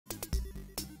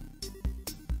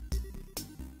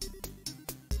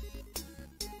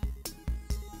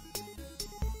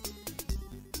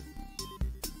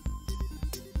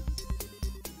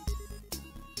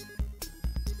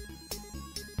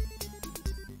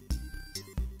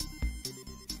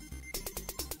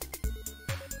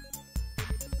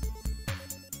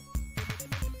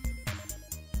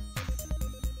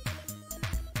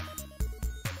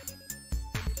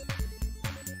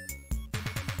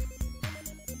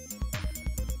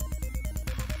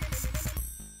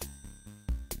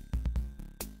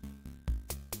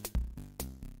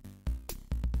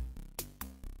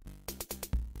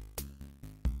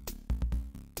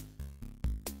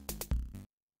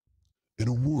In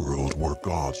a world where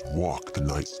gods walk the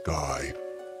night sky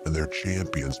and their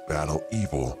champions battle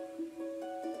evil,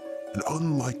 an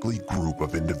unlikely group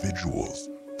of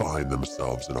individuals find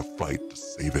themselves in a fight to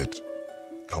save it.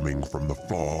 Coming from the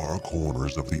far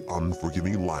corners of the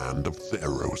unforgiving land of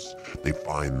Theros, they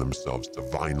find themselves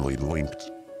divinely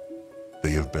linked.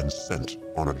 They have been sent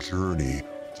on a journey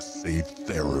to save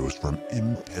Theros from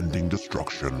impending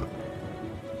destruction.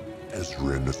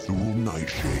 Ezrin Azul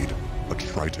Nightshade, a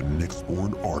Triton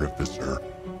Nyx-born artificer,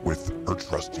 with her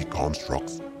trusty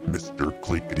constructs, Mr.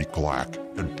 Clickety-Clack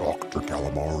and Dr.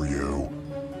 Calamario.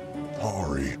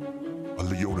 Tari, a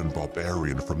Leonin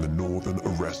barbarian from the northern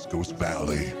Oreskos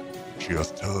Valley. She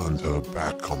has turned her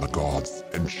back on the gods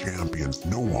and champions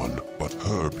no one but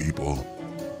her people.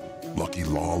 Lucky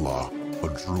Lala, a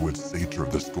druid satyr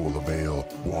of the Skull of Ale,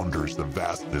 wanders the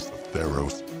vastness of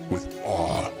Theros with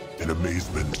awe and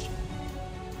amazement.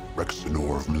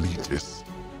 Rexenor of Meletis,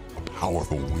 a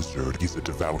powerful wizard, he's a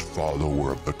devout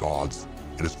follower of the gods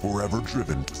and is forever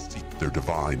driven to seek their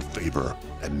divine favor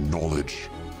and knowledge.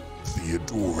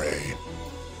 Theodore,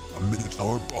 a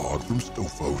Minotaur bard from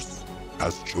Stophos,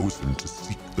 has chosen to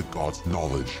seek the gods'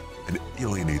 knowledge and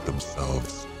alienate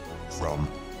themselves from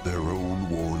their own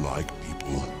warlike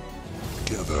people.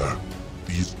 Together,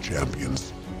 these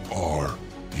champions are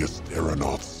the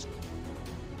Asteronauts.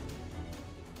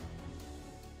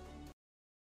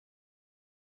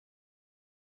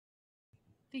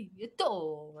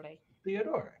 Theodore.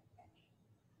 Theodore.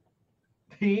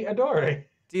 Theodore.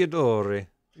 Theodore.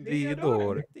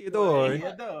 Theodore. Theodore.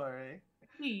 Theodore.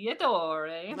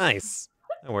 Theodore. Nice.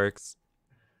 That works.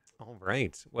 All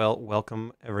right. Well,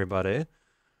 welcome everybody.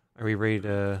 Are we ready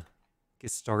to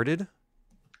get started?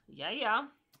 Yeah.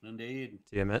 Indeed.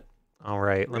 Damn it. All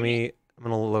right. I'm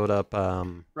gonna load up.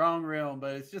 Wrong realm,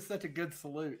 but it's just such a good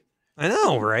salute. I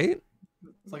know, right?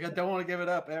 It's like I don't want to give it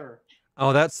up ever.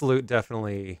 Oh, that salute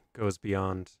definitely goes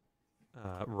beyond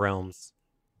realms.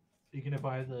 You can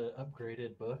buy the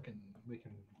upgraded book and we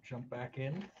can jump back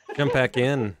in Jump back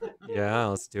in. Yeah,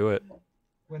 let's do it.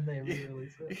 when they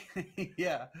re-release it.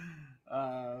 Yeah.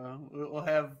 We'll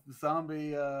have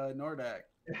zombie Nordak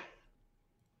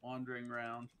wandering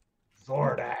around.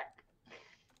 Zordak.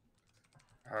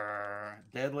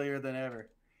 Deadlier than ever.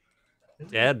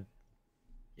 Dead.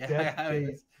 Yeah, Dead.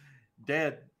 he's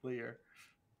deadlier.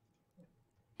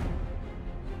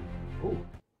 Ooh.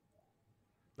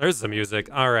 There's the music.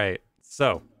 All right.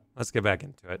 So let's get back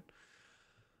into it.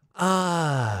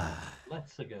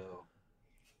 Let's go.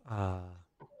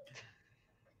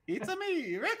 It's a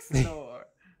me, Rexenor.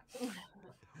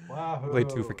 Wow. Play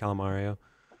 2 for Calamario.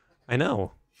 I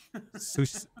know.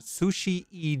 Sushi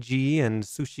EG and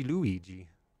Sushi Luigi,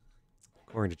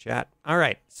 according to chat. All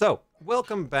right. So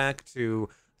welcome back to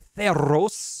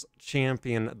Theros,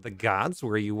 Champion the Gods,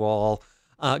 where you all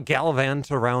gallivant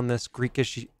around this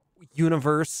Greekish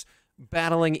universe,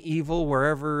 battling evil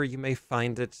wherever you may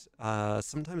find it,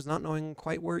 sometimes not knowing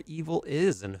quite where evil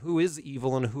is and who is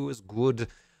evil and who is good,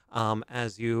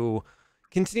 as you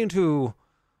continue to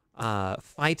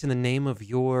fight in the name of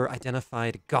your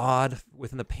identified god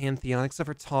within the pantheon, except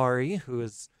for Tari, who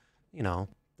is,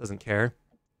 doesn't care.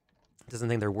 Doesn't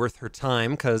think they're worth her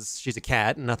time because she's a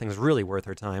cat and nothing's really worth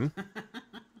her time.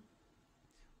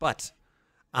 But,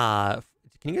 can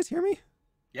you guys hear me?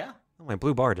 Yeah. Oh, my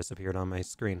blue bar disappeared on my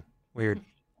screen. Weird.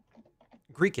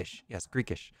 Greekish. Yes,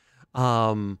 Greekish.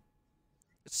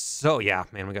 So, yeah,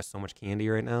 man, we got so much candy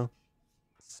right now.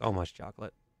 So much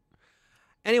chocolate.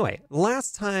 Anyway,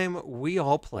 last time we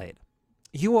all played,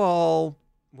 you all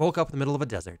woke up in the middle of a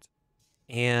desert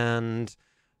and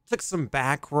took some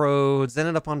back roads,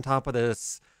 ended up on top of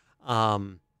this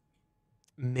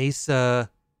mesa,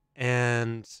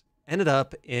 and ended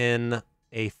up in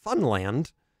a fun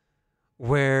land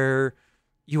where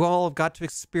you all have got to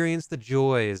experience the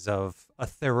joys of a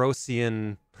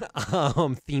Therosian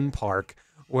theme park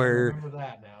where, I remember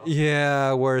that now.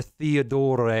 yeah, where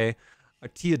Theodore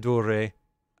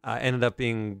ended up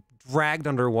being dragged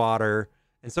underwater,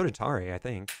 and so did Tari, I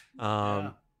think.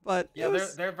 Yeah. But Yeah, it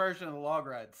was- their version of the log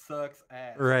ride sucks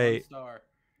ass. Right. 1 star.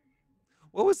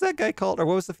 what was that guy called, or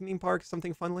what was the theme park?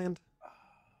 Something Funland?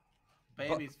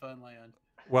 Bambi's Funland.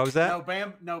 What was that? No,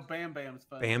 Bam Bam's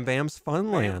Funland. Bam Bam's Bam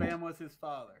Funland. Bam was his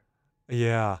father.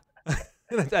 Yeah,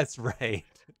 that's right.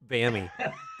 Bammy,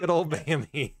 good old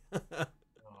Bammy.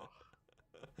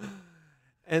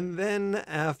 And then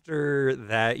after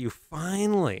that, you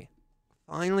finally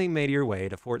made your way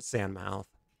to Fort Sandmouth.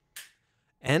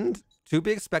 And to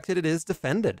be expected, it is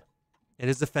defended. It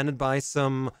is defended by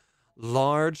some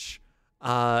large,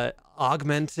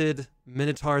 augmented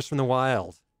minotaurs from the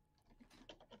wild.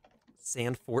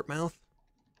 Sand Fortmouth?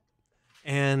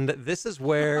 And this is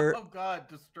where Oh God,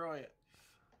 destroy it.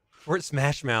 Fort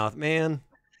Smash Mouth, man.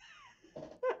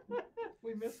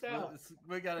 We missed out.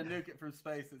 We gotta nuke it from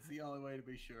space. It's the only way to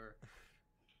be sure.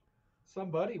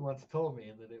 Somebody once told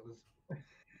me that it was.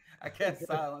 I cast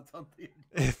silence on the.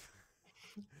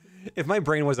 If my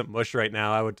brain wasn't mush right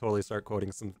now, I would totally start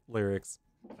quoting some lyrics.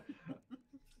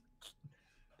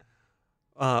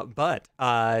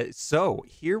 So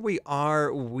here we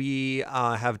are. We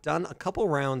have done a couple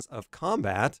rounds of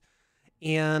combat,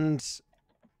 and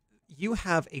you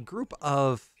have a group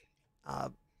of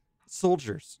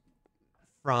soldiers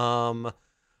from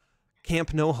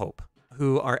Camp No Hope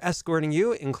who are escorting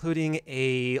you, including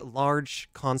a large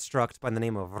construct by the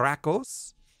name of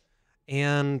Rakos.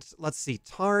 And let's see,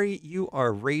 Tari, you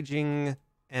are raging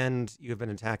and you have been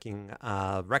attacking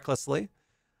recklessly.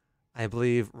 I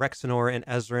believe Rexenor and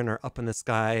Ezrin are up in the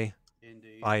sky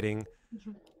Indeed. fighting.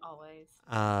 Always.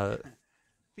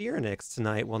 Phoenix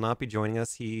tonight will not be joining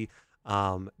us. He,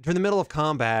 during the middle of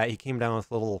combat, he came down with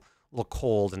a little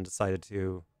cold and decided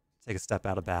to take a step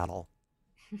out of battle.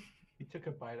 He took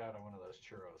a bite out of one of those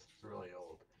churros. It's really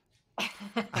old.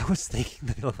 I was thinking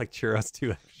they look like churros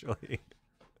too, actually.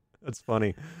 That's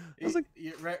funny. I was like,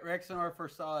 Rexenor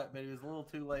foresaw it, but he was a little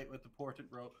too late with the portent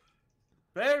rope.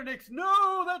 Bernix,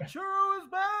 no, that churro is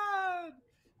bad.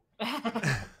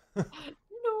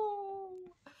 No.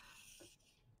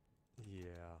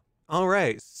 yeah. All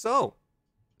right. So,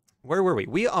 where were we?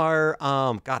 We are.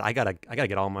 God, I gotta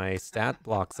get all my stat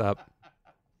blocks up.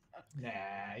 Nah,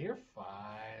 you're fine.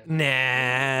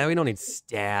 Nah, we don't need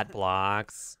stat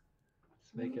blocks.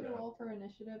 Let's make it up. roll for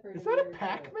initiative. Or Is do that a your-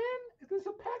 Pac-Man? There's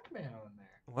a Pac-Man on there.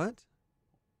 What?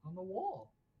 On the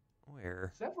wall.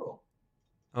 Where? Several.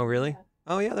 Oh, really? Yeah.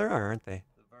 Oh, yeah, there are, aren't they?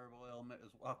 The verbal element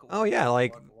is walk away. Oh, yeah,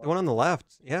 like walk the one on the left.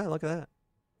 Yeah, look at that.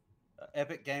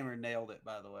 Epic Gamer nailed it,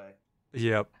 by the way.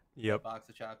 Yep. Yep. Box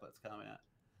of chocolates comment.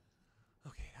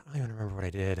 Okay, I don't even remember what I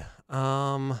did.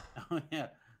 Oh yeah.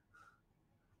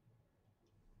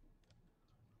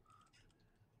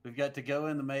 We've got to go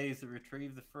in the maze to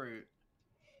retrieve the fruit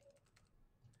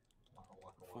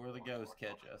before the ghosts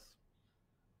catch us.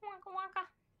 Waka waka.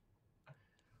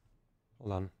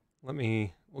 Hold on.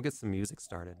 We'll get some music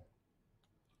started.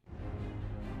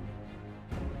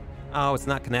 Oh, it's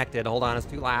not connected. Hold on, it's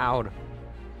too loud.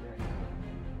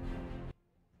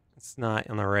 It's not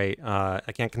on the right. I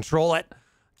can't control it.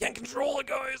 Can't control it,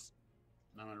 guys.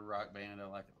 I'm in a rock band. I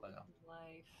like it loud.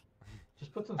 Life.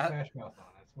 Just put some I- Smash Mouth on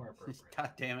it. It's more appropriate.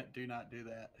 God damn it! Do not do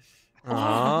that.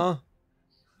 Aww.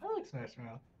 I like Smash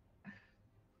Mouth.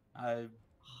 I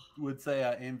would say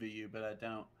I envy you, but I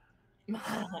don't.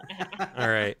 All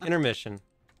right, intermission.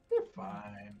 They're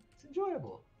fine. It's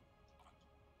enjoyable.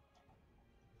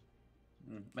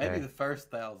 Maybe Okay. the first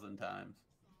 1,000 times.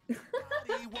 He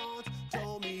once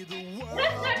told me the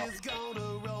world is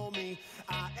gonna roll me.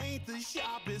 I ain't the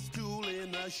sharpest tool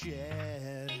in the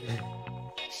shed.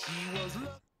 She was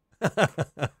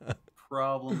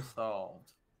Problem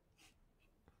solved.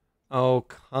 Oh,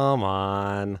 come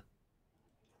on.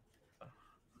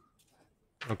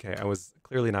 Okay, I was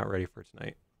clearly not ready for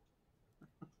tonight.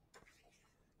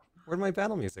 Where'd my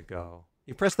battle music go?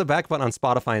 You press the back button on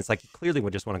Spotify, and it's like you clearly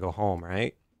would just want to go home,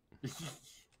 right?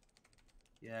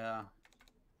 Yeah.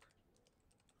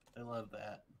 I love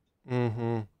that.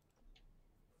 Mm-hmm.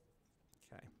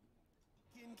 Okay.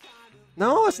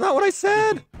 No, that's not what I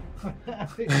said.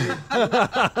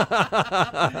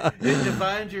 It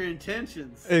defines your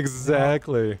intentions.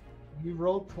 Exactly. You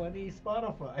rolled 20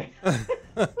 Spotify.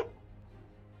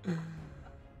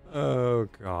 Oh,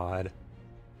 God.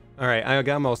 All right, I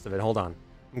got most of it. Hold on.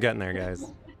 I'm getting there, guys.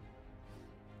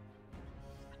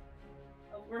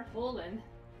 Oh, we're holding.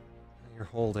 You're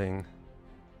holding.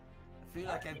 I feel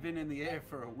like I've been in the air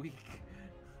for a week.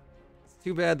 It's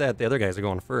too bad that the other guys are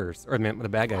going first. Or I mean, the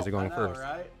bad guys are going I know, first.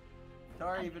 right?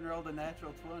 Tari even rolled a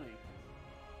natural 20.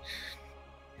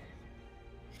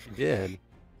 She did.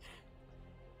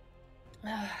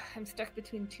 I'm stuck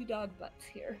between two dog butts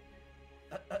here.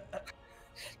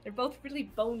 They're both really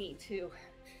bony too.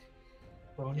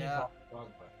 Bony Yeah. dog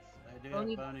butts. They do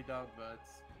Bony- have bony dog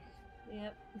butts.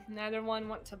 Yep. Neither one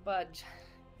want to budge.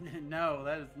 No,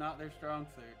 that is not their strong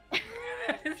suit.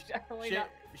 It's definitely Sha- not.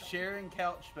 sharing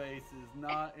couch space is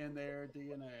not in their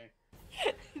DNA.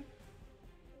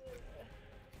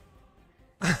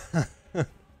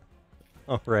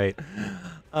 All right.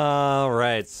 All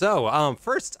right. So,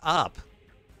 first up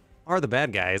are the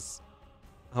bad guys.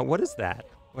 What is that?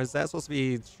 Was that supposed to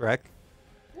be Shrek?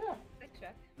 Yeah. Good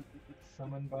check.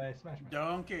 Summoned by Smash Mouth.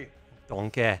 Donkey.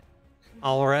 Donkey.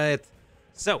 All right.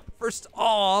 So first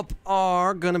up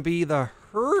are gonna be the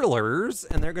hurlers,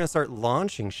 and they're gonna start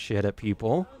launching shit at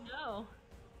people. Oh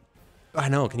no. I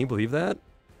know. Can you believe that?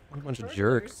 What a bunch of Hurlers?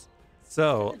 jerks.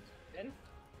 So, Good.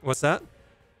 what's that?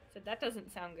 So that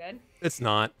doesn't sound good. It's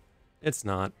not. It's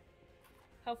not.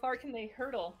 How far can they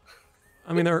hurdle?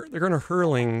 I mean, they're gonna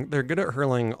hurling. They're good at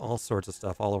hurling all sorts of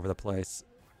stuff all over the place.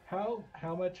 How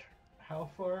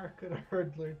far could a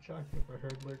hurdler chuck if a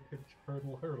hurdler could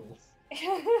hurdle hurdles?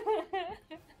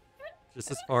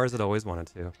 Just as far as it always wanted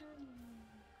to.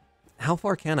 How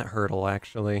far can it hurdle,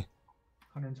 actually?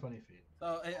 120 feet.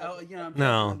 So, you know, I'm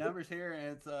No. checking the numbers here,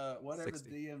 and it's whatever 60.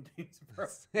 the DM deems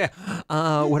appropriate.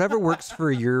 Yeah. Whatever works for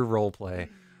your roleplay.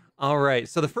 All right.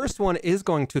 So the first one is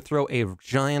going to throw a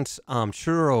giant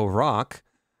churro rock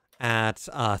at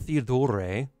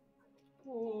Theodore,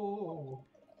 Oh.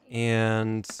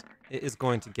 and it is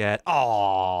going to get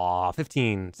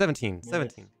 15, 17,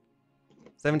 17.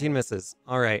 17 misses.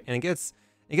 All right, and it gets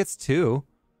 2.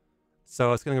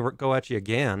 So it's going to go at you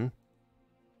again.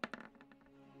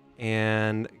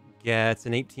 And gets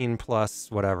an 18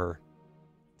 plus whatever.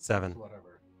 7.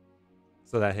 Whatever.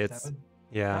 So that hits. 7?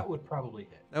 Yeah. That would probably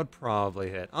hit. That would probably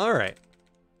hit. All right.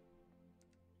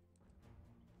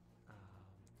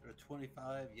 Or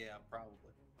 25, yeah, probably.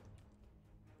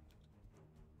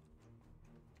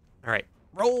 All right.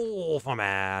 Roll for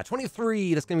me.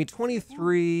 23. That's going to be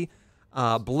 23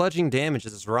 bludgeoning damage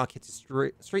as this rock hits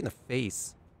you straight in the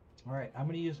face. All right, I'm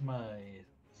gonna use my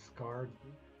scarred,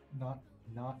 not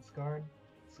scarred,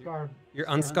 scarred. You're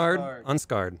scarred- unscarred? Unscarred.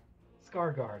 Unscarred.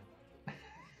 Scar guard.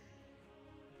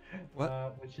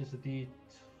 What? Which is a D12.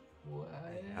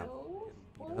 have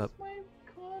What beat was up. my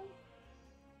con?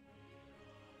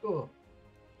 Oh.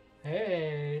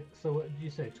 Hey. So what did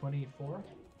you say? 24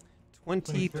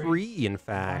 23, in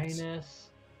fact. minus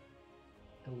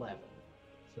 11.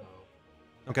 So.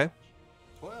 Okay.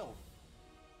 12.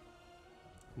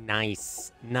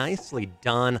 Nice. Nicely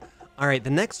done. All right, the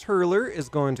next hurler is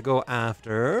going to go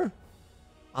after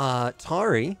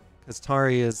Tari, because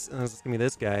Tari is going to be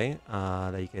this guy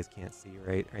that you guys can't see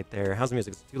right there. How's the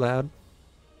music? Is it too loud?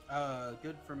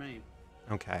 Good for me.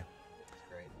 Okay. That's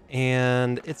great.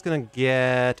 And it's going to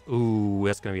get... Ooh,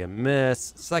 that's going to be a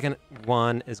miss. Second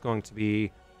one is going to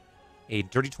be a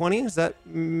dirty 20. Does that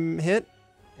hit?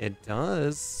 It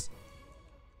does.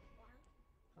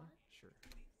 Sure.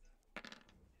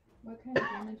 What kind of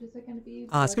damage is it going to be?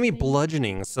 It's going to be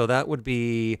bludgeoning, so that would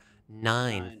be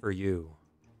 9 9. for you.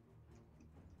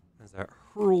 As that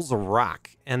hurls a rock.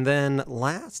 And then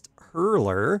last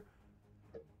hurler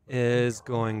is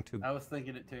going to... I was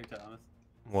thinking it too, Thomas.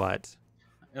 What?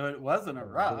 It wasn't a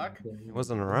rock. It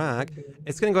wasn't a rock.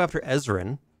 It's going to go after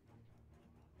Ezrin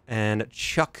and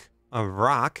chuck a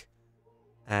rock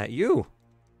at you.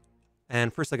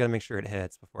 And first I got to make sure it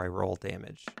hits before I roll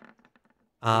damage.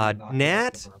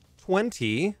 Nat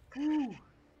 20.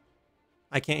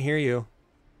 I can't hear you.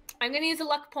 I'm gonna use a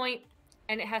luck point,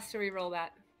 and it has to re-roll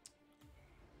that.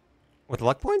 With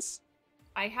luck points?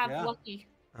 I have Yeah. lucky,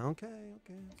 Okay.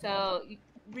 so you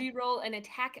re-roll an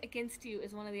attack against you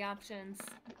is one of the options.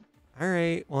 All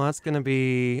right. Well, that's going to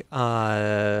be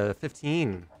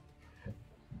 15.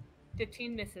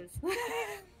 15 misses. All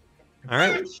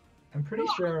right. I'm pretty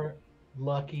sure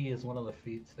lucky is one of the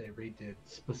feats they redid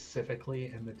specifically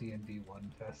in the D&D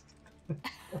 1 test.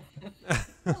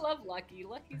 I love lucky.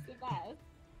 Lucky's the best.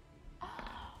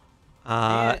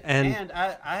 And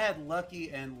I had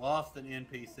lucky and lost an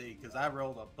NPC because I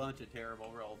rolled a bunch of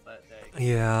terrible rolls that day.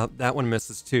 yeah, that one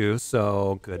misses too.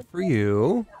 So good for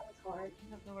you. That was hard.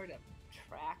 I have nowhere to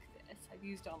track this. I've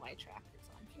used all my trackers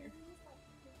on here.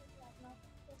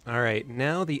 All right.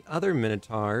 Now the other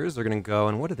Minotaurs are going to go.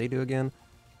 And what do they do again?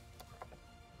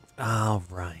 All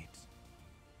right.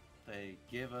 They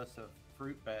give us a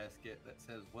fruit basket that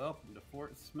says "Welcome to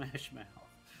Fort Smash Mouth."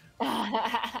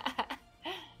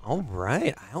 All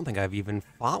right. I don't think I've even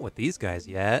fought with these guys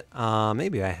yet.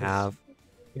 Maybe I have.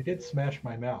 They did smash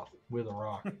my mouth with a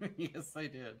rock. Yes, they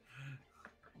did.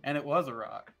 And it was a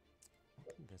rock.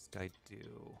 What did this guy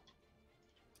do?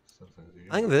 Sometimes you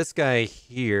I think this guy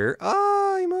here.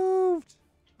 Oh, he moved.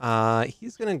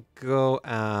 He's gonna go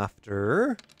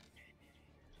after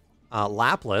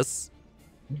Lapis.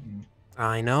 Mm-mm.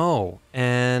 I know,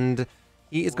 and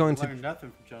he is going to. learn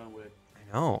nothing from John Wick.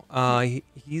 I know.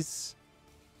 He's.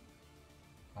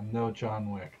 I'm no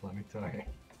John Wick, let me tell you.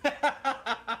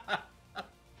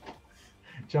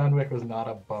 John Wick was not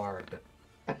a bard.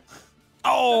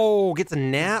 Oh, gets a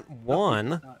nat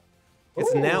 1.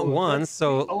 It's a nat Ooh, 1. that's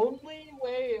So. the only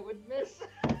way it would miss.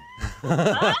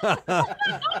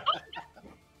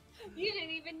 You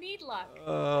didn't even need luck.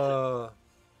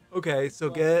 Okay, so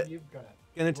Well, get you've got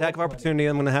Get an attack of Roll 20. opportunity.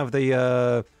 I'm gonna have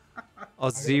the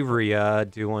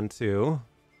Osiria do one too.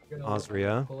 I'm gonna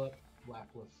Osria. Pull up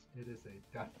Lapless. It is a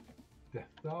death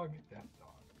dog. I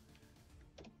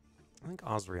think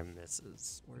Osria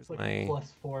misses. Where's It's like my? a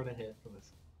 +4 to hit for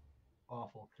this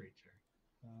awful creature.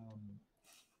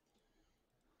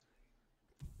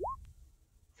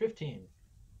 15.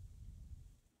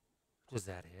 Was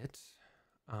that it?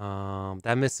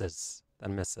 That misses. That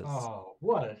misses. Oh,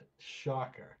 what a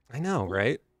shocker! I know,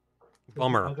 right? Does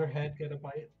Bummer. The other head get a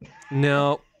bite?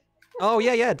 No. Oh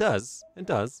yeah, it does. It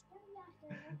does.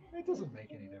 It doesn't make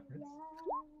any difference.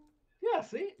 Yeah,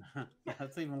 see?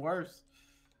 That's even worse.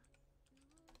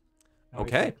 Now he's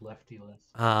Okay. like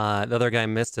lefty-less. The other guy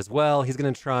missed as well. He's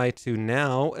gonna try to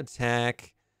now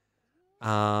attack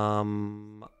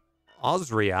Osria.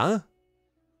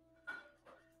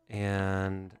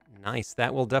 And nice.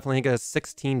 That will definitely get a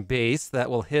 16 base. That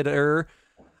will hit her.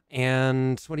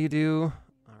 And what do you do?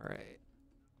 All right.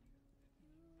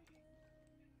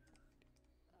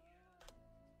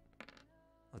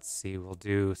 Let's see. We'll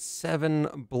do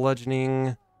 7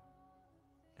 bludgeoning.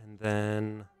 And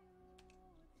then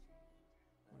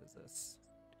what is this?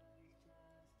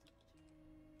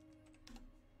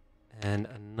 And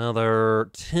another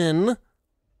 10.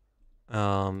 So I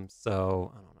don't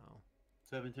know.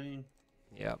 17.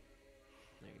 Yep.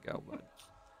 There you go, bud.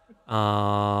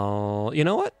 You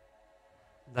know what?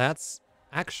 That's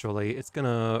actually, it's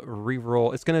gonna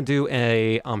re-roll. It's gonna do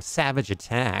a savage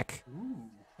attack, Ooh.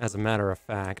 as a matter of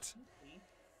fact.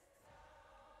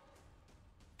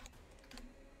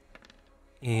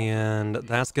 And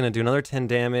that's gonna do another 10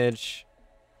 damage.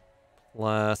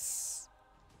 Plus,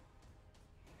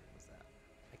 what's that?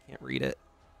 I can't read it.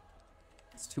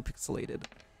 It's too pixelated.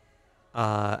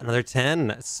 Another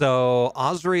 10. So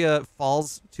Osria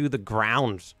falls to the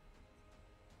ground,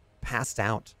 passed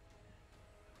out.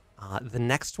 The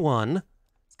next one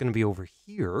is going to be over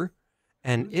here,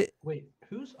 and Wait,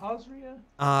 who's Osria?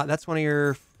 that's one of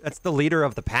your. That's the leader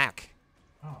of the pack.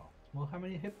 Oh, well, how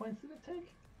many hit points did it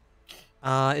take?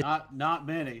 Not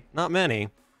many. Not many.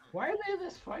 Why are they in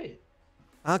this fight?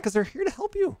 Because they're here to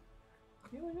help you.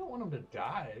 You know, I don't want them to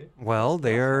die. Well,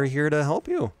 they are here to help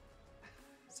you.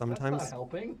 That's Sometimes not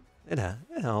helping. it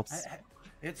helps.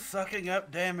 It's sucking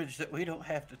up damage that we don't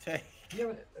have to take. Yeah,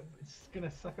 but it's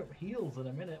gonna suck up heals in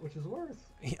a minute, which is worse.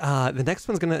 The next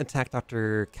one's going to attack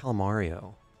Dr.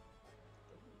 Calamario.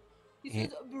 He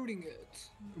says, bring it.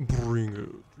 Bring it,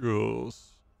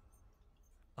 yes.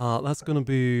 That's gonna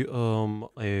be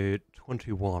a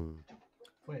 21.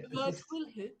 Wait, That will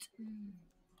hit.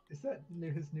 is that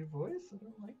his new voice? I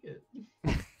don't like it.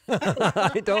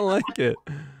 I don't like it.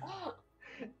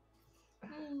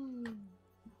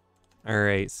 All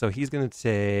right, so he's gonna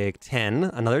take 10,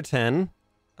 another 10,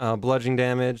 bludgeoning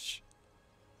damage,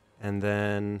 and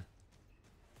then,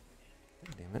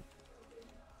 damn it,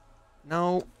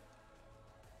 no.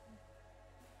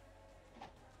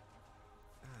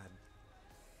 God.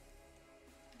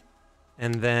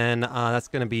 And then that's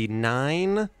gonna be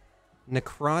 9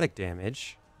 necrotic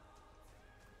damage.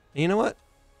 And you know what?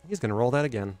 He's gonna roll that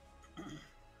again.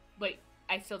 Wait,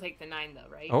 I still take the 9 though,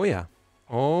 right? Oh yeah.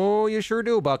 Oh, you sure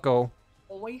do, Bucko.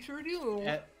 Oh, I sure do.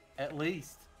 At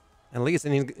least. At least,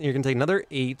 and you're gonna take another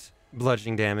 8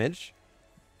 bludgeoning damage.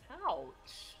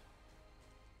 Ouch.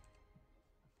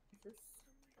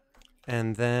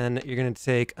 And then you're gonna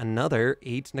take another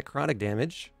 8 necrotic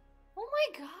damage. Oh my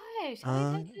gosh!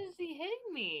 How many times is he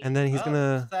hitting me? And then he's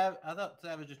gonna. I thought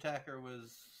Savage Attacker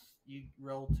was you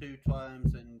roll 2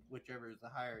 times and whichever is the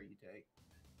higher you take.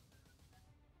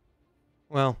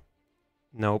 Well,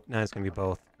 nope. Now it's gonna be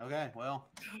both. Okay, well.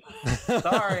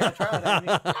 Sorry, I tried,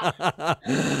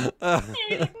 Amy.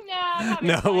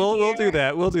 No, we'll do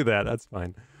that. We'll do that. That's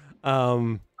fine.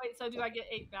 Wait, so do I get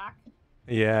 8 back?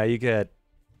 Yeah, you get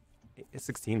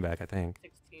 16 back, I think.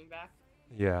 16 back?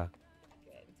 Yeah.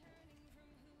 Good.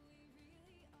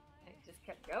 It just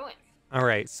kept going. All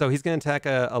right, so he's gonna attack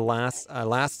a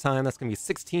last time. That's gonna be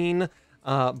 16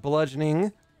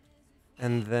 bludgeoning,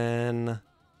 and then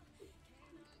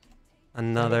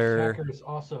another. Attacker is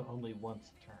also only once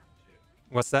a turn too.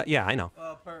 What's that? Yeah, I know.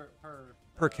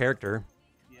 Per character.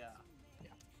 Yeah.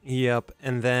 Yep,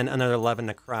 and then another 11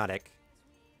 necrotic.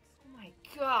 Oh my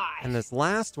gosh. And this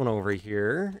last one over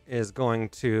here is going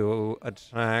to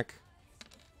attack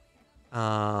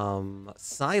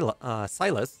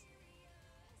Silas.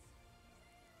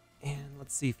 And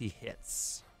let's see if he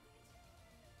hits.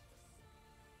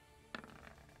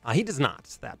 He does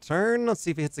not that turn. Let's see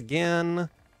if he hits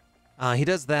again. He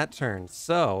does that turn.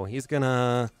 So he's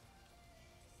gonna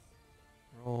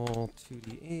roll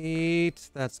 2d8.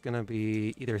 That's gonna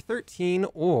be either 13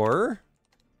 or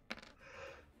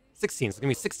 16. So it's gonna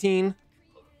be 16.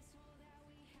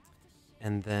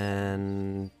 And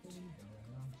then,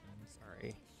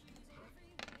 sorry,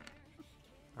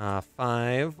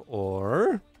 5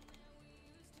 or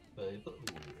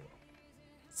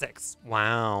 6.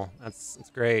 Wow, that's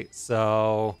great.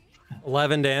 So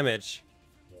 11 damage.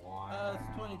 It's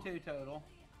 22 total.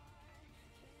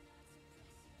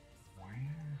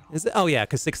 Is it? Oh yeah,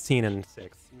 because 16 and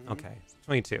 6. Okay,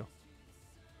 22.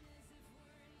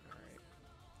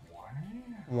 All right.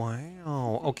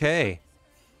 Wow. Okay.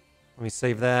 Let me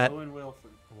save that. Owen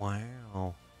Wilson.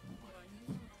 Wow.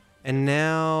 And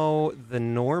now the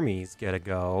normies get a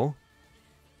go.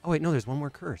 Oh wait, no, there's one more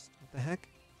cursed. What the heck?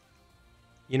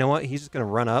 You know what? He's just gonna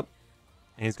run up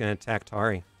and he's gonna attack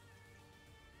Tari.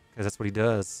 Because that's what he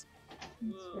does.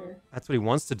 That's fair. That's what he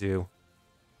wants to do.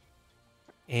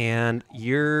 And he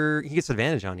gets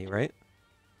advantage on you, right?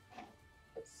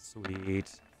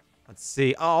 Sweet. Let's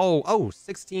see. Oh,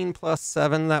 16 plus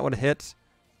 7, that would hit.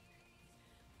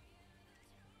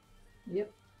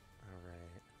 Yep. All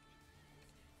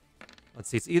right. Let's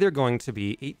see. It's either going to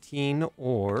be 18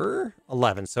 or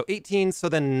 11. So 18, so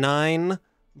then 9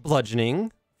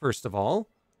 bludgeoning, first of all.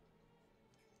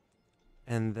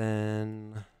 And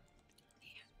then...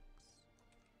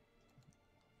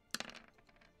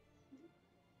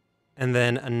 And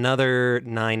then another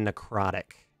 9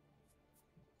 necrotic.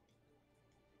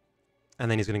 And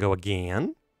then he's going to go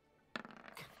again.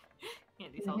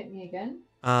 Andy's Gonna all, hit me again?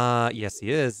 Yes,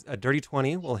 he is. A dirty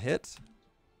 20 will hit.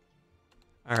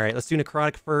 All right, let's do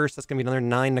necrotic first. That's going to be another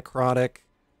 9 necrotic.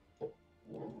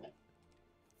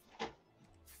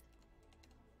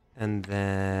 And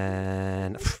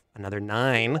then another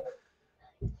 9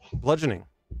 bludgeoning.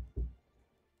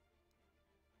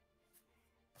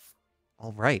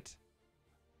 All right.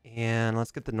 And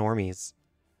let's get the normies.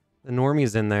 The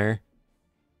normies in there.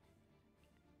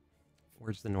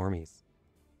 Where's the normies?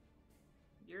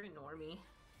 you're a normie.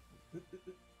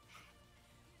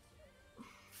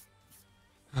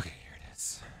 Okay, here it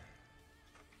is.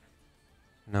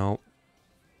 No.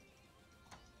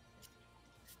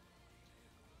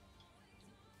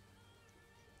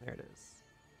 There it is.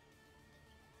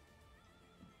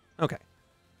 Okay.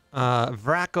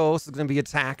 Vrakos is going to be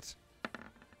attacked.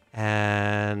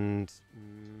 And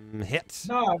hit.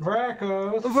 Not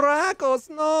Vrakos. Vrakos,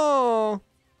 no! All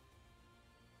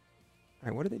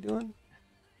right, what are they doing?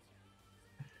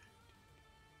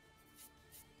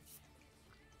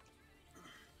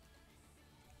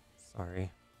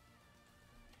 Sorry.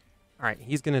 All right,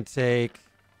 he's going to take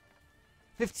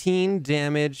 15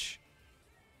 damage.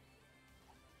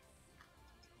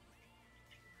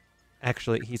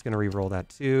 Actually, he's going to re-roll that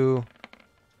too.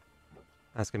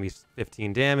 That's going to be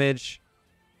 15 damage.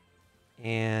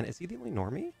 And is he the only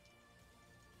normie?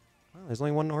 Oh, there's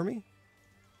only one normie?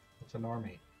 What's a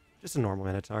normie? Just a normal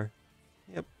Minotaur.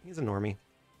 Yep, he's a normie.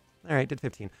 All right, did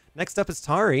 15. Next up is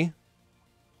Tari.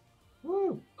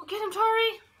 Woo! Go get him,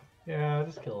 Tari! Yeah,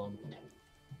 just kill him.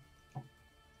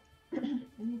 I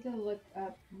need to look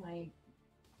up my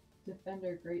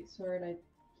Defender Greatsword. I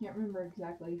can't remember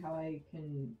exactly how I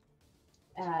can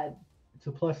add. It's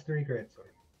a +3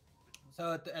 greatsword.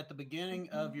 So at the beginning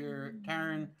of your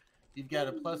turn, you've got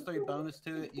a +3 bonus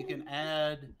to it. You can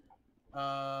add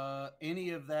any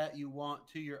of that you want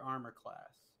to your armor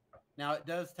class. Now it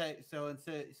does take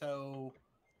say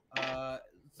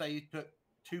you took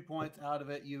 2 points out of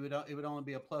it, it would only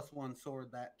be a +1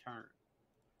 sword that turn.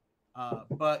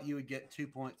 But you would get 2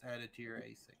 points added to your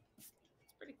AC. It's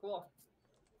pretty cool.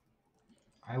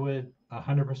 I would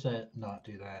 100% not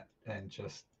do that and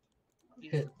just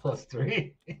hit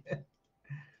 +3.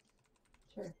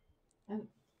 Sure.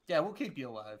 Yeah, we'll keep you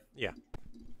alive.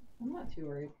 I'm not too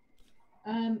worried.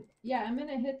 Yeah, I'm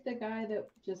gonna hit the guy that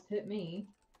just hit me.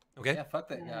 Okay. Yeah, fuck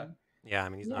that guy. Yeah, I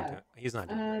mean, he's not doing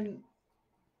great.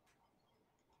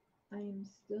 I'm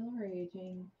still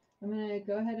raging. I'm gonna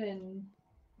go ahead and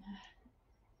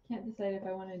can't decide if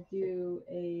I want to do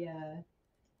a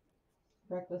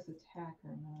reckless attack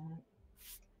or not.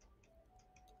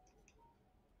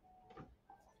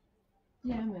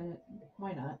 Yeah, I'm gonna.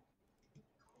 Why not?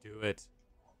 Do it.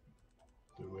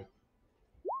 Do it.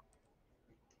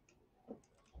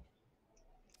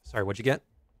 Sorry, what'd you get?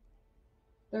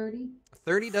 30.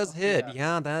 30 does hit.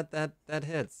 Yeah. Yeah, that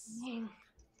hits.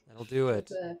 That'll do it.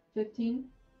 It's a 15.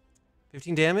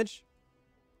 15 damage?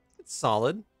 It's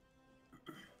solid.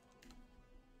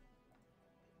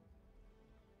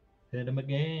 Hit him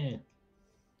again.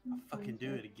 I'll fucking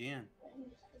do it again.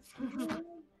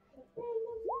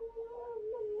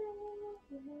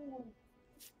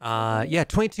 Yeah,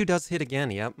 22 does hit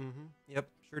again. Yep. Yep,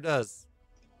 sure does.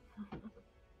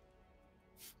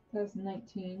 That's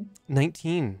 19.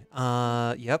 19.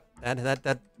 Yep.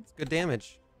 That's good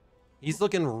damage. He's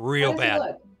looking real How does he bad.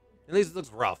 look? At least it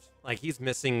looks rough. Like he's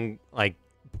missing like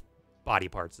body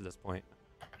parts at this point.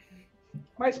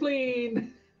 My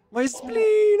spleen! My spleen!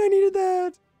 I needed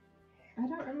that. I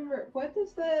don't remember. What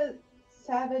does the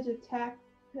savage attack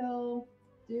pill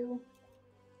do?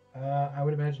 I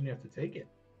would imagine you have to take it.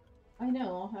 I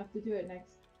know. I'll have to do it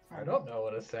next time. I don't know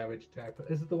what a savage attack.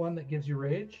 Is it the one that gives you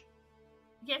rage?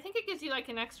 Yeah, I think it gives you like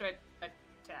an extra attack,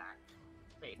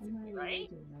 I'm basically, not really right?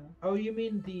 doing that. Oh, you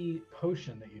mean the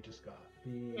potion that you just got?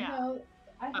 The Yeah. No,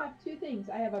 I have two things.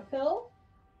 I have a pill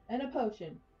and a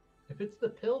potion. If it's the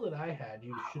pill that I had,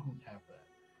 you shouldn't have that.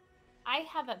 I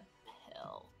have a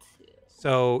pill too.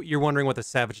 So you're wondering what the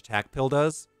savage attack pill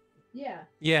does? Yeah.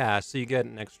 Yeah, so you get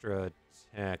an extra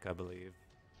attack, I believe.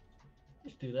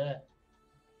 Just do that.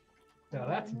 Now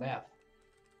that's meth.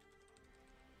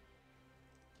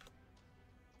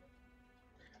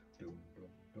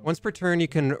 Once per turn, you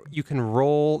can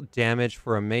roll damage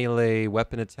for a melee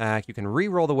weapon attack. You can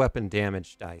re-roll the weapon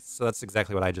damage dice. So that's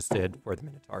exactly what I just did for the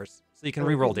Minotaurs. So you can So it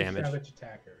re-roll gives you damage. Savage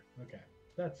attacker. Okay,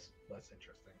 that's less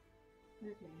interesting.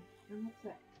 Okay. And what's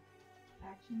that?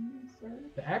 Action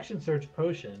surge? The action surge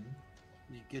potion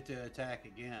You get to attack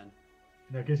again.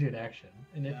 gives you an action,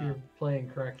 and if Yeah. you're playing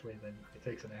correctly, then it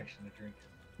takes an action to drink it.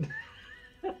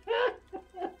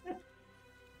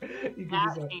 You can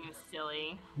That just seems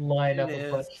silly. line up It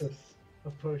a is. bunch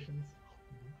of potions.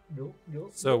 Nope,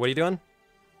 nope. So what are you doing?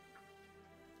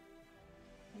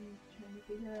 I'm trying to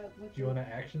figure out what. Do you want an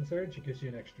action surge? It gives you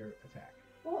an extra attack.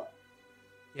 Well,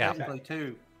 Yeah. Technically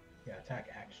two. Yeah, attack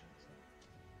action.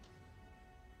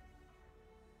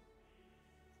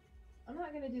 I'm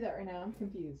not gonna do that right now. I'm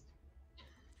confused.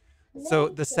 So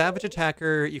the savage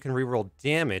attacker, you can re-roll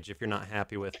damage if you're not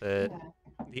happy with it. Yeah.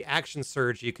 The action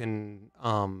surge, you can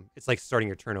it's like starting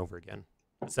your turn over again,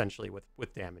 essentially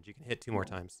with damage. You can hit 2 more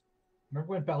times.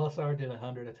 Remember when Belisar did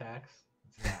 100 attacks?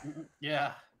 It's that.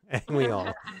 Yeah. And we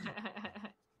all.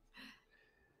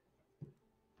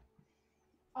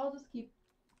 I'll just keep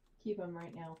them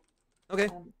right now. Okay,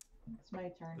 It's my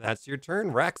turn. that's your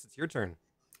turn. Rex, it's your turn.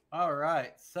 All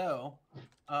right. So,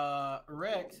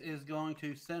 Rex is going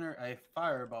to center a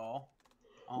fireball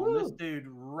on this Woo. dude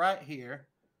right here.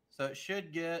 So it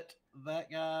should get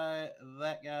that guy,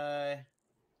 that guy.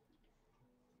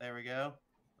 There we go.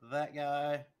 That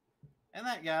guy,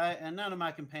 and none of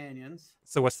my companions.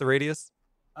 So what's the radius?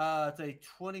 It's a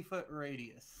 20-foot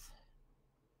radius.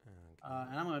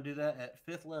 And I'm going to do that at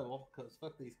 5th level because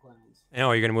fuck these clowns.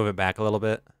 Oh, you're gonna move it back a little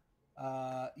bit.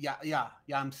 Yeah.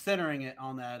 I'm centering it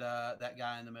on that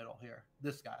guy in the middle here.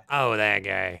 This guy. Oh, that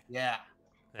guy. Yeah,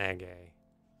 That guy.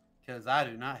 because I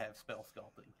do not have spell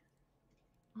sculpting.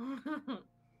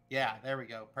 Yeah, there we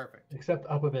go. Perfect. Except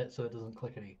up a bit so it doesn't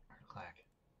clickety clack.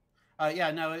 Yeah,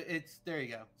 no, it's there. You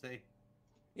go. See,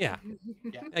 Yeah,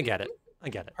 Yeah. I get it.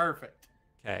 perfect.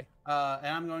 Okay. And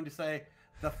I'm going to say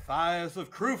the fires of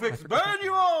Krufix forgot burn that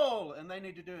you all, and they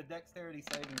need to do a dexterity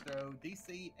saving throw,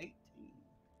 DC 18.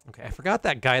 Okay, I forgot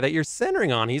that guy that you're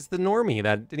centering on. He's the normie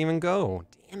that didn't even go.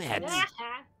 Damn it.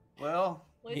 Well,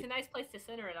 Well, it's a nice place to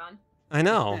center it on. I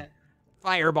know.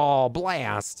 Fireball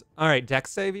blast. All right,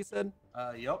 dex save, you said?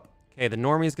 Yup. Okay, the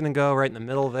normie's going to go right in the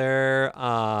middle there.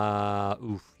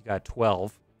 Oof, you got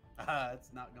 12.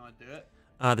 It's not going to do it.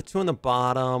 The 2 on the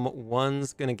bottom,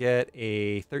 one's going to get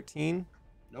a 13.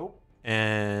 Nope.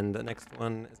 And the next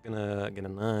one is going to get a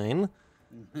 9. Nope.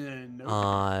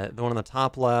 The one on the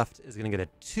top left is going to get a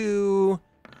 2.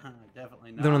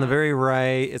 Definitely The not. one on the very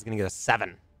right is going to get a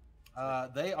 7.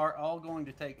 They are all going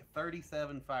to take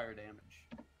 37 fire damage.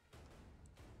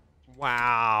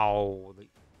 Wow.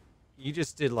 You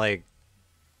just did, like,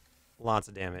 lots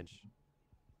of damage.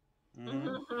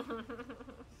 Mhm.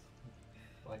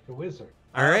 Like a wizard.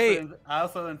 All right. I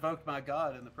also invoked my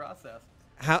god in the process.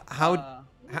 How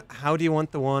do you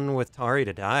want the one with Tari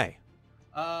to die?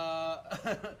 I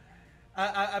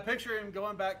picture him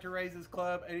going back to raise his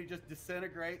club, and he just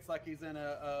disintegrates like he's in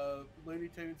a Looney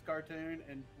Tunes cartoon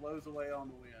and blows away on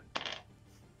the wind.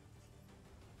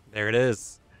 There it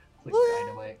is. It's like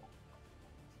dynamite.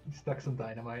 He stuck some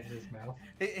dynamite in his mouth.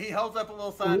 He holds up a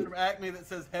little sign from Acme that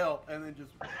says "Help," and then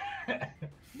just.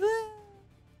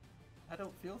 I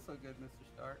don't feel so good, Mr.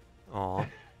 Stark. Aw.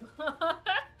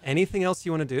 Anything else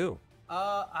you want to do?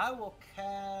 I will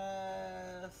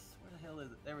cast. Where the hell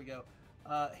is it? There we go.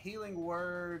 Healing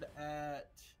word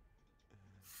at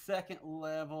 2nd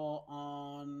level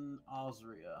on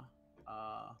Osria.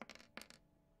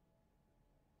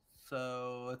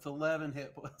 So it's 11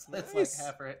 hit points. That's Nice. like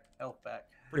half her health back.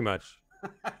 Pretty much.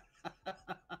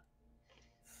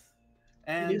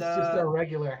 And It's just a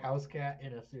regular house cat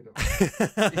in a suit of.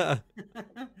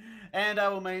 and I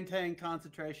will maintain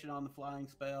concentration on the flying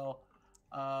spell.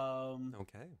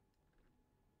 Okay.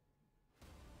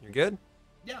 You're good?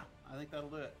 Yeah, I think that'll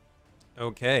do it.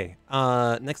 Okay.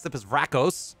 Next up is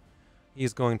Rakos.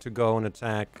 He's going to go and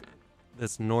attack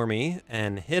this normie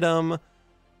and hit him.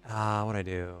 What'd I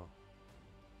do?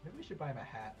 Maybe we should buy him a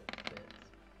hat that fits.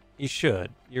 You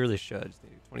should. You really should. Just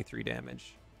need 23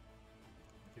 damage.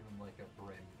 Give him like a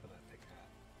brim for that big hat.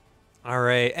 All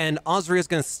right. And Osria is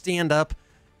going to stand up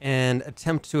and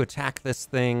attempt to attack this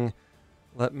thing.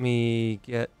 Let me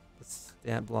get the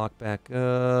stat block back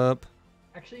up.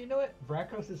 Actually, you know what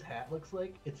Brakos' hat looks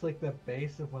like? It's like the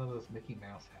base of one of those Mickey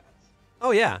Mouse hats.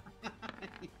 Oh, yeah. Yes.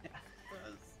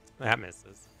 That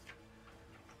misses.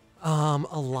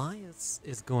 Elias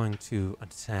is going to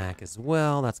attack as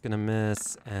well. That's going to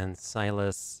miss. And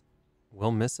Silas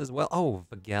will miss as well. Oh,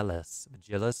 Vigilus.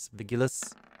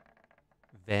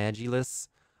 Vagilus.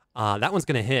 That one's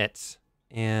going to hit.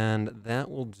 And that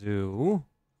will do...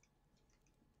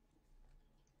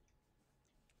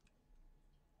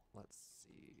 Let's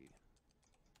see.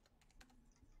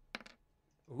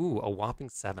 Ooh, a whopping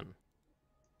 7.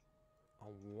 A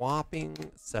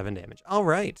whopping 7 damage. All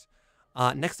right.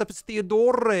 Next up is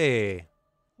Theodore.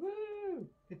 Woo!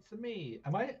 It's me.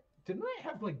 Didn't I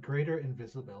have like greater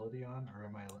invisibility on, or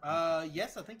am I?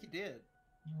 Yes, I think you did.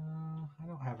 I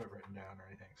don't have it written down or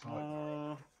anything.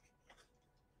 So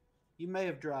You may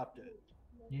have dropped it.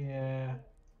 yeah,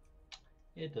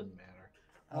 it doesn't matter.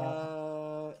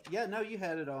 Yeah, no, you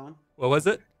had it on. What was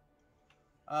it?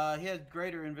 He had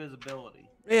greater invisibility.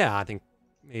 Yeah, I think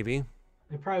maybe.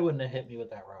 It probably wouldn't have hit me with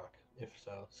that rock if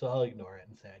so. So I'll ignore it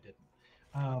and say I didn't.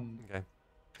 Okay.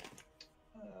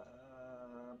 I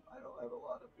don't have a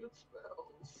lot of good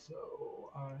spells,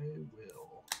 so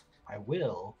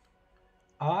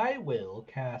I will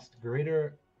cast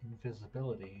greater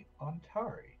invisibility on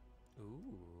Tari.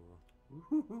 Ooh.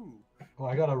 Ooh. Well,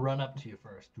 I gotta run up to you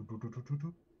first.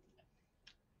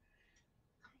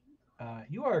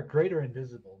 You are greater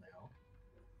invisible now.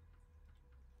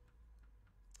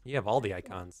 You have all the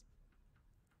icons.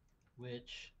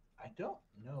 Which I don't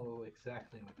know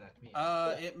exactly what that means.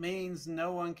 It means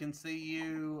no one can see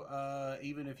you,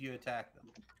 even if you attack them.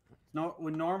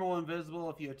 With normal invisible,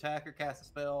 if you attack or cast a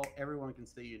spell, everyone can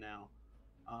see you now.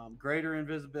 Greater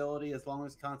invisibility, as long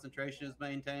as concentration is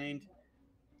maintained.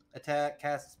 Attack,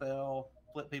 cast a spell,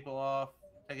 flip people off,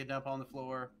 take a dump on the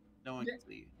floor. No one can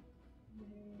see you.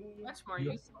 Much more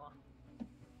Yeah. useful.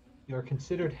 You are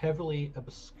considered heavily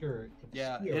obscured.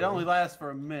 Yeah, it only lasts for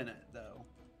a minute, though.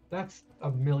 That's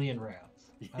a million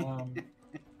rounds. I'm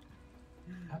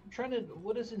trying to.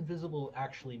 What does invisible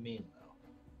actually mean, though?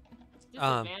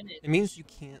 Disadvantage. It means you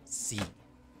can't see.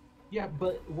 Yeah,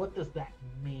 but what does that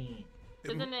mean?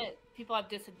 Doesn't it? People have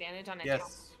disadvantage on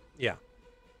attacks. Yes. Yeah.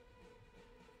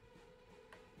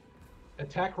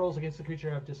 Attack rolls against the creature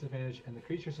have disadvantage, and the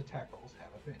creature's attack rolls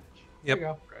have advantage. Yep. There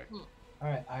you go. Right. All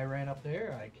right, I ran up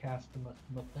there. I cast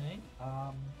my thing.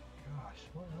 Gosh,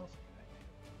 what else can I do?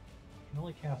 I can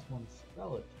only cast one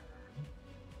spell a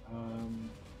turn.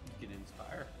 You can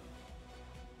inspire.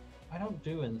 I don't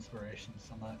do inspiration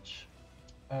so much.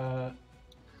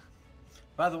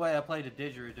 By the way, I played a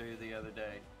didgeridoo the other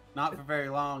day. Not for very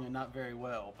long and not very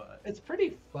well, but It's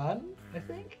pretty fun, I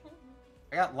think.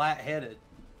 I got lightheaded.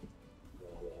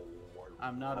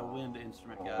 I'm not a wind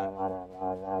instrument guy.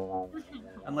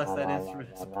 Unless that instrument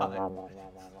is a pipe.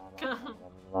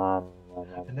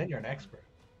 And then you're an expert.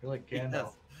 You're like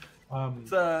Gandalf.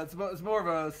 Yes. It's more of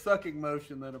a sucking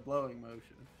motion than a blowing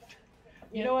motion.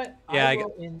 You know what? Yeah, I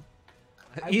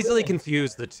I Easily will-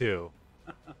 confuse the two.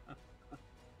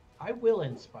 I will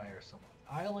inspire someone.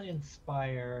 I'll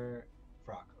inspire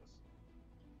Fracos.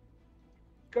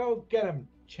 Go get him,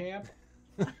 champ.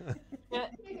 +5.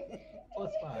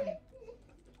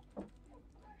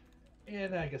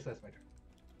 And I guess that's my turn.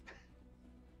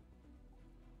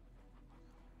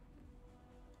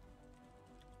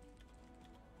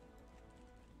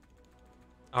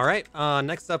 All right.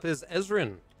 Next up is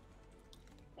Ezrin.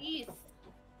 Yes.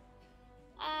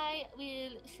 I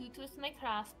will shoot with my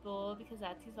crossbow because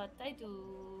that is what I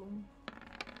do.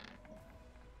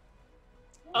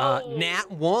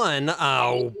 Nat 1.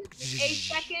 Oh. A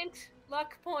second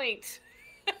luck point.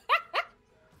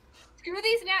 Screw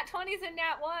these nat 20s and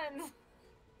nat 1s.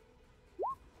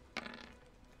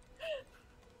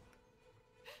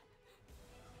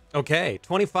 Okay.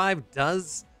 25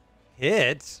 does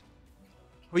hit.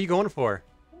 Who are you going for?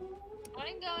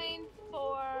 I'm going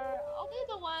for. I'll do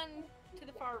the one to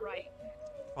the far right.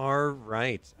 Far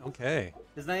right. Okay.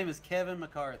 His name is Kevin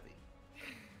McCarthy.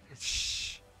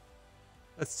 Shh.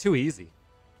 That's too easy.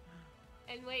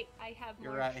 And wait, I have You're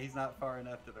more. right. He's not far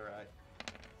enough to the right.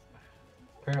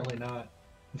 Apparently not.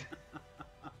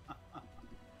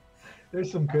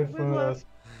 There's some good Good photos.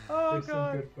 Oh There's some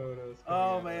god. good photos. coming Oh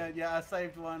out of man, it. yeah, I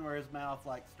saved one where his mouth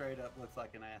like straight up looks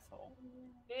like an asshole.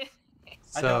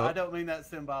 I So, don't mean that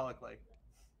symbolically.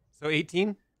 so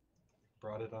 18?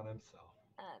 Brought it on himself.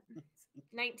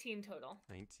 19 total.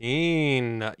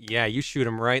 19. Yeah, you shoot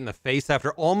him right in the face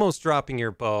after almost dropping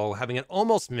your bow, having it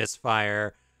almost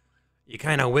misfire. You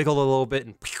kind of wiggle a little bit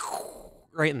and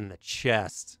right in the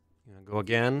chest. You gonna go I'm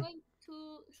again? going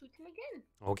to shoot him again.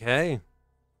 Okay.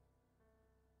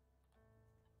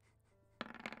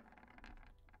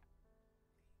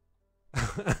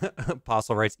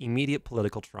 Apostle writes immediate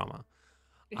political trauma.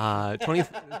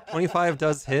 25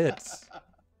 does hit.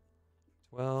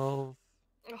 12.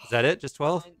 Is that it? Just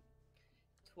 12?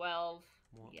 12.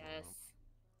 Yes.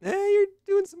 You're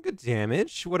doing some good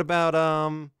damage. What about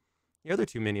your other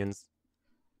two minions?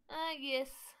 Yes.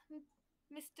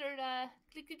 Mr.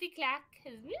 Clickety Clack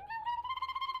has.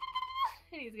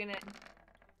 And he's gonna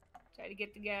try to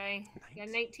get the guy. Got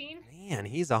 19? Man,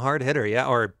 he's a hard hitter, yeah,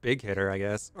 or a big hitter, I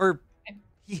guess. Or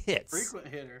he hits.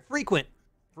 Frequent hitter.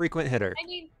 Frequent hitter. I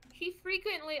mean, he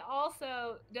frequently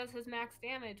also does his max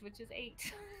damage, which is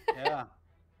 8. Yeah.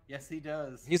 Yes, he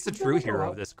does. He's the He's true got a hero lot.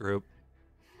 of this group.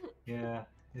 Yeah,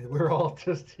 we're all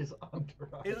just his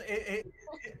entourage.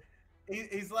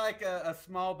 He's like a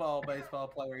small ball baseball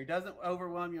player. He doesn't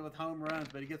overwhelm you with home runs,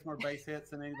 but he gets more base hits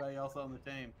than anybody else on the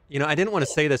team. You know, I didn't want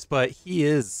to say this, but he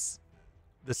is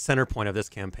the center point of this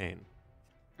campaign.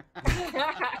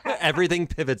 Everything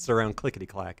pivots around Clickety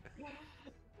Clack.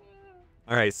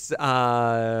 All right,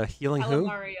 healing who?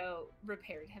 Mario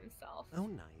repaired himself. Oh,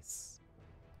 nice.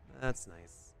 That's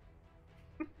nice.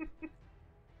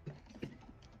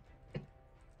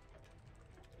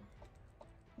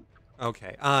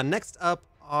 Okay. Next up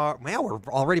are wow, we're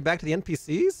already back to the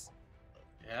NPCs.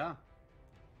 Yeah.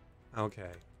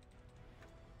 Okay.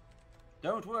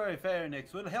 Don't worry,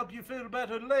 Pharynix. We'll help you feel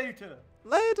better later.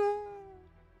 Later.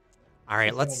 All right,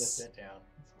 Just wanted to let's sit down.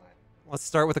 It's fine. let's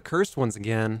start with the cursed ones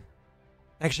again.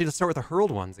 Actually, let's start with the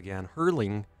hurled ones again.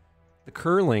 Hurling, the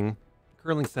curling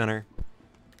center.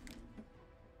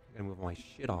 I'm gonna move my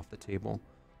shit off the table.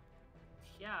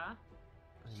 Yeah.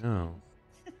 I know.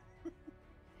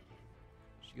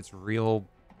 She gets real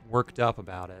worked up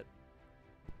about it.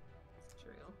 It's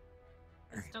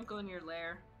true. Just don't go in your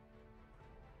lair.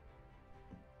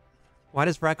 Why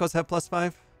does Brakos have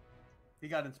 +5? He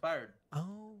got inspired.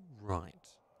 Oh, right.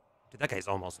 Dude, that guy's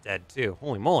almost dead, too.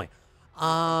 Holy moly.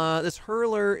 This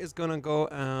hurler is gonna go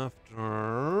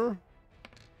after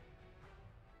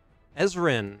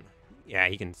Ezrin. Yeah,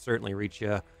 he can certainly reach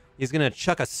you. He's gonna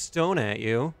chuck a stone at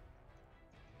you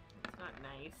It's not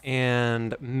nice.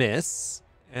 and miss.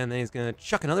 And then he's gonna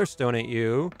chuck another stone at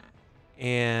you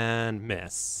and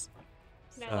miss.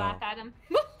 Can I So- laugh at him?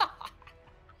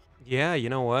 Yeah, you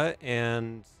know what?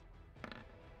 And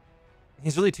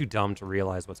he's really too dumb to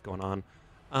realize what's going on.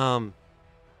 Let's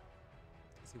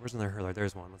see, where's another hurler?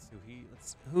 There's one. Let's see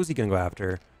who's he gonna go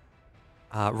after?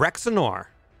 Rexanor.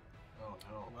 Oh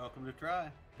no. Welcome to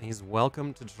try. And he's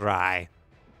welcome to try.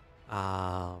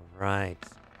 All right.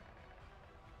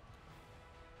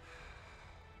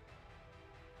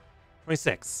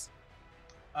 26.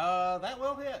 That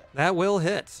will hit. That will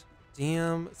hit.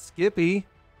 Damn, Skippy.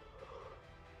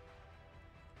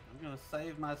 I'm gonna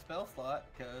save my spell slot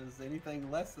because anything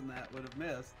less than that would have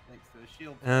missed thanks to a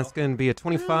shield. And that's spell. gonna be a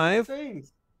 25. That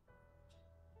stings.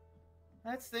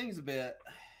 That stings a bit.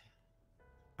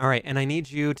 All right, and I need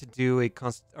you to do a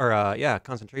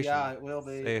concentration. Yeah, it will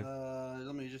be. save.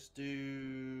 Let me just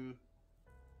do.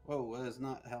 Whoa, that is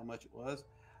not how much it was.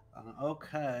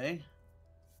 Okay.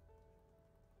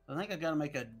 I think I got to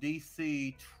make a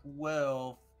DC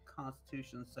 12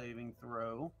 Constitution saving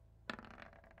throw.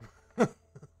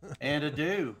 And a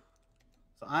do.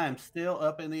 So I am still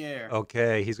up in the air.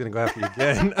 Okay, he's gonna go after you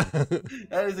again.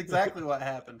 That is exactly what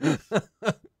happened.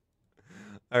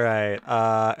 All right,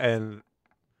 and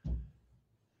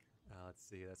let's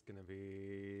see. That's gonna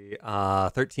be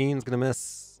 13 is gonna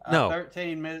miss. No,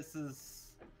 13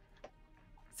 misses.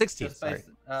 16. Just Sorry,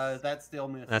 that still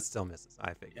misses. that still misses.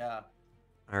 I figured. Yeah.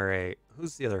 All right,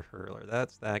 who's the other hurler?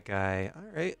 That's that guy. All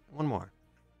right, one more.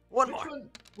 One more.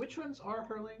 Which ones are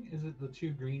hurling? Is it the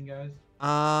two green guys?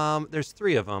 There's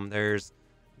 3 of them. There's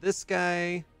this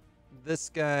guy,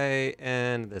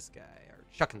 and this guy are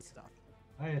chucking stuff.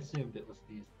 I assumed it was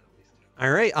these at least.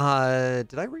 All right.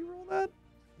 Did I re-roll that?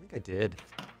 I think I did.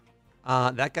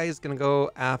 That guy is gonna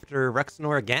go after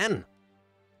Rexanor again.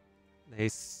 They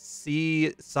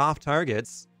see soft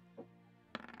targets.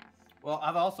 Well,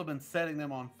 I've also been setting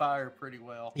them on fire pretty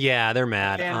well. Yeah, they're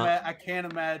mad. I can't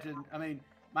imagine. I mean,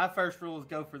 my first rule is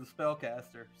go for the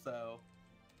spellcaster. So.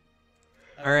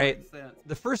 That All right. makes sense.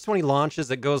 The first one he launches,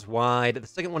 it goes wide. The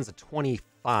second one's a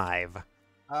 25.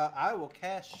 I will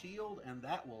cast shield, and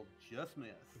that will just miss.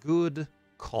 Good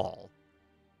call.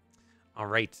 All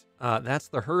right. That's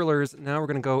the hurlers. Now we're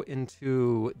going to go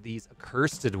into these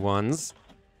accursed ones.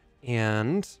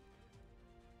 And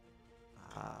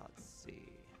let's see.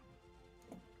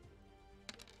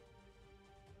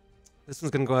 This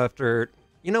one's going to go after...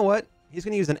 You know what? He's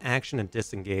going to use an action and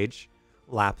disengage.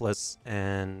 Lapis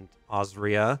and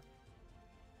Osria.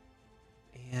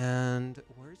 And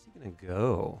where's he going to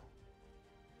go?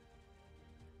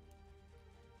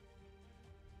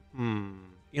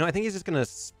 You know, I think he's just going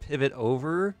to pivot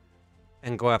over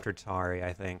and go after Tari,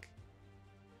 I think.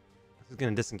 He's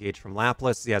going to disengage from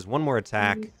Lapis. He has one more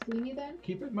attack. Can you see me then?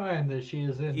 Keep in mind that she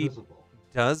is invisible.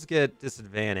 Does get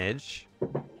disadvantage.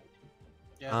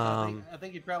 Yeah, I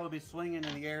think he'd probably be swinging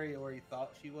in the area where he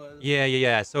thought she was.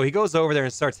 Yeah. So he goes over there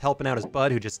and starts helping out his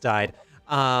bud who just died.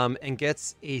 And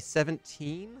gets a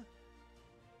 17.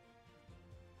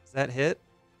 Does that hit?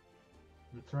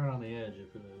 It's right on the edge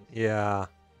if it is. Yeah,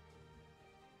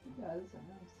 It does. I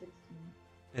have 16.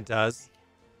 it does.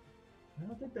 I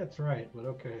don't think that's right, but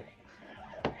okay.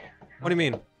 What do you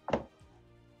mean?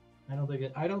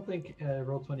 I don't think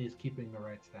Roll20 is keeping the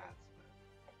right stats.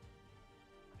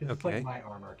 Because it's Okay. like my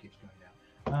armor keeps going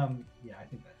down. Yeah, I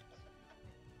think that is.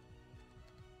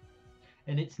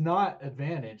 And it's not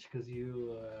advantage because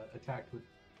you attacked with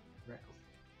reckless.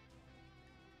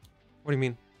 What do you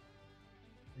mean?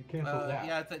 You cancel that.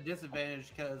 Yeah, it's a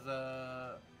disadvantage because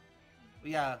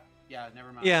yeah,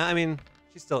 never mind. Yeah, I mean,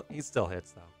 he still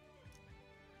hits though.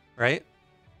 Right?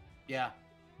 Yeah.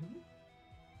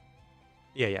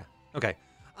 Yeah. Okay.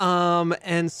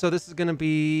 And so this is gonna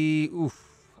be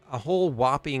a whole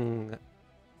whopping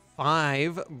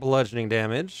 5 bludgeoning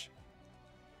damage.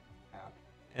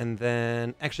 And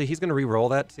then actually he's gonna re-roll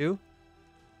that too.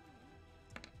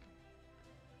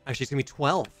 Actually it's gonna be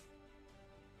 12.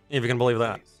 If you can believe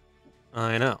that. Nice.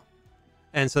 I know.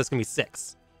 And so it's gonna be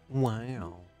 6.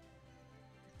 Wow.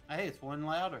 Hey, it's one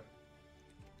louder.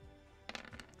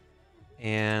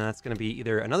 And that's going to be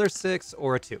either another 6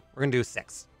 or a 2. We're going to do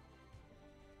 6.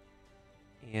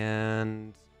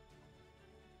 And...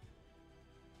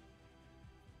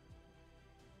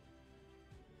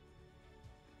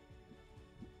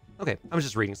 Okay, I was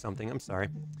just reading something. I'm sorry.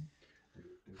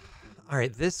 All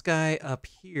right, this guy up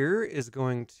here is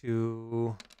going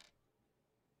to...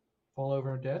 Fall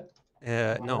over and dead?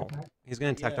 No, he's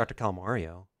going to attack Yeah. Dr.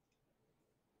 Calmario.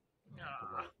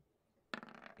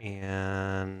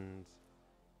 And...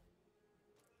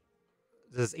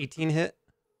 Does 18 hit?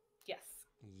 Yes.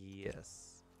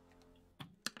 Yes.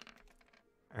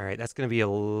 All right, that's going to be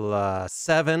a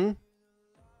 7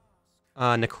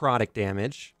 necrotic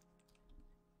damage.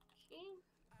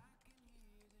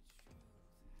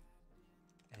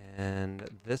 And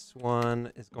this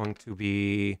one is going to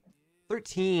be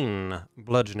 13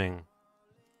 bludgeoning.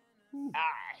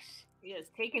 Gosh, he is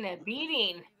taking a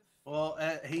beating. Well,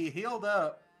 he healed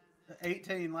up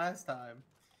 18 last time.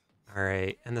 All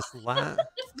right, and this last...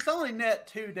 It's only net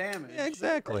 2 damage. Yeah,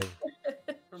 exactly.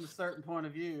 From a certain point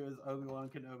of view, as Obi-Wan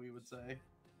Kenobi would say.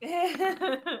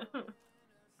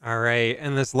 All right,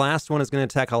 and this last one is going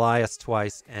to attack Elias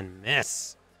twice and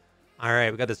miss. All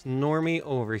right, we got this normie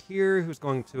over here who's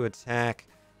going to attack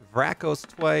Vrakos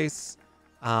twice.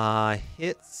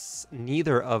 Hits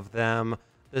neither of them.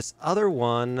 This other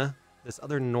one, this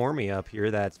other normie up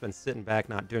here that's been sitting back,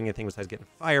 not doing anything besides getting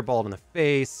fireballed in the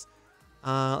face.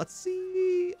 Let's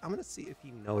see. I'm going to see if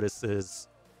he notices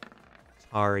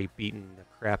Tari beating the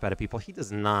crap out of people. He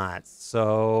does not,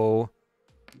 so...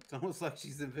 It's almost like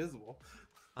she's invisible.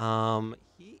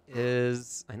 He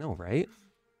is... I know, right?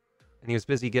 And he was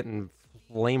busy getting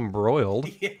flame broiled.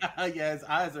 Yeah, his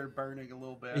eyes are burning a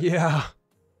little bit. Yeah.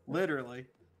 Literally.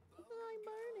 I'm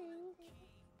burning.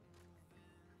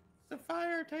 The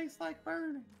fire tastes like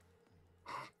burning.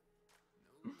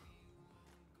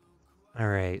 All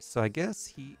right, so I guess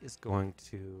he is going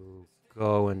to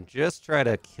go and just try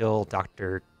to kill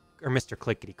Dr. or Mr.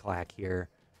 Clickety Clack here.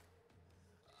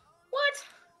 What?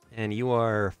 And you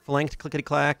are flanked, Clickety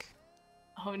Clack.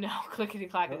 Oh no, Clickety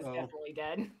Clack is Uh-oh. definitely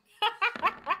dead.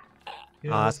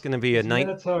 It's going to be a night.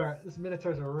 This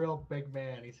Minotaur's a real big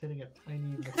man. He's hitting a tiny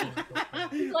mechanical thing.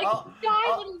 He's like, all, die,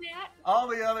 all- little Nat. all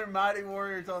the other mighty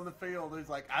warriors on the field, there's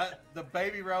like, the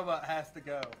baby robot has to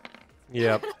go.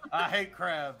 Yep. I hate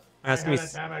crabs. That's going to be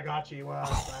Tamagotchi once.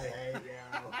 I hate you.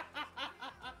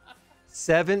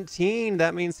 17.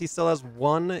 That means he still has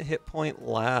 1 hit point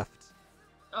left.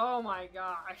 Oh my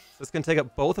gosh. So it's going to take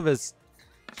up both of his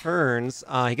turns.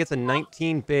 He gets a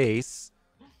 19 base.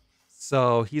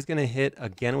 So he's going to hit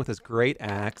again with his great The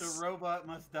axe. robot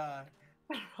must die.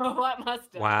 What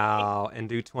must I? Wow. And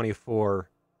do 24.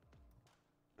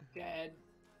 Dead.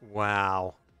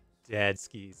 Wow. Dead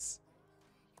skis.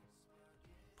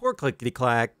 Poor Clickety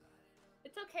Clack.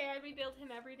 It's okay. I rebuild him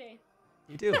every day.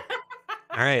 You do.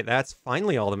 All right. That's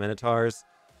finally all the Minotaurs.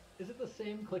 Is it the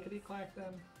same clickety clack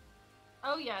then?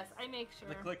 Oh yes, I make sure.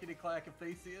 The clickety clack of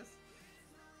Theseus.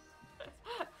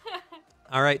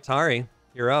 All right, Tari,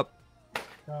 you're up.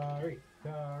 Tari,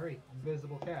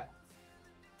 invisible cat.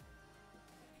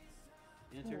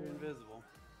 Enter invisible.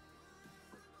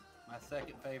 My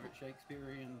second favorite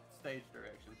Shakespearean stage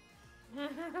direction.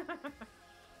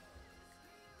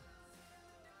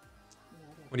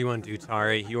 What do you want to do,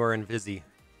 Tari? You are invisi.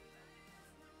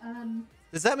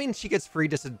 Does that mean she gets free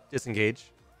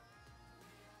disengage?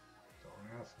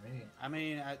 Don't ask me. I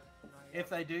mean, if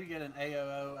they do get an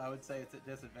AOO, I would say it's at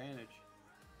disadvantage.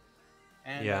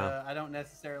 And Yeah. I don't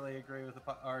necessarily agree with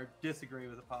or disagree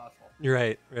with Apostle. You're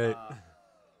right, right.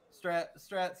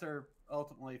 Strats are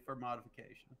ultimately for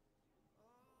modification.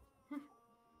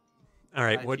 All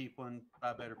right, I what? cheap one,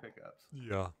 buy better pickups.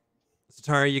 Yeah. So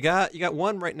Tari, you got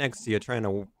one right next to you trying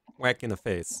to whack you in the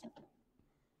face.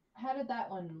 How did that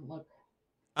one look?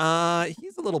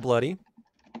 He's a little bloody. He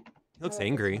looks How about this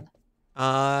angry.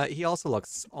 one? He also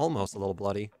looks almost a little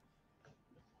bloody.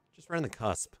 Just right on the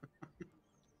cusp.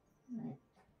 Alright.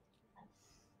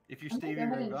 If you're I'm gonna Stevie go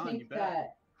ahead Ray and Vaughan, you take bet.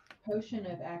 that potion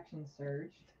of action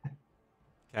surge.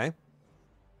 Okay.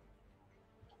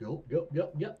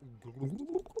 Yep.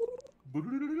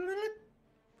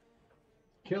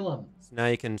 Kill him. So now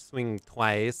you can swing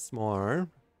twice more.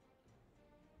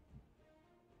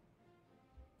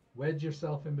 Wedge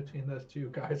yourself in between those two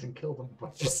guys and kill them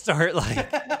both. Just start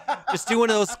just do one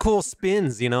of those cool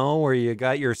spins, you know, where you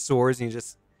got your swords and you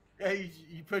just. Yeah,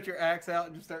 you put your axe out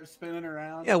and just start spinning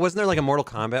around. Yeah, wasn't there like a Mortal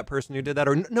Kombat person who did that?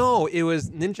 Or no, it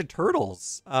was Ninja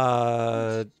Turtles.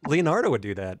 Leonardo would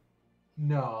do that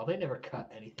No, they never cut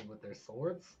anything with their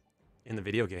swords. in the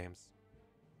video games.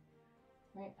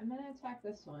 Right, I'm gonna attack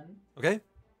this one. Okay.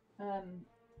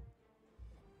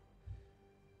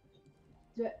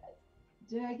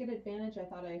 Did I get advantage? I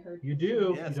thought I heard. You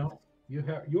do. Yes. You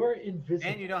don't. You're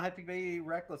invisible. And you don't have to be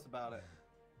reckless about it.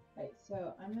 Right,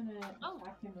 so I'm gonna Oh.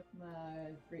 attack him with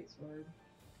my greatsword.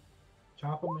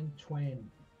 Chop him in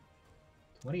twain.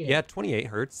 28. Yeah, 28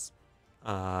 hurts.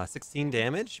 16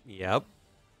 damage. Yep.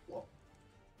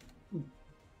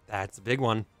 That's a big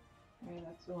one. Alright,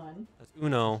 that's one. That's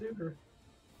uno. Super.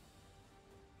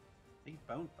 He's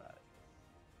bone fight.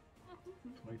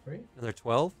 23. Another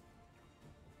 12.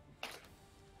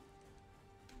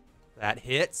 That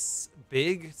hits.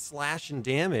 Big slash and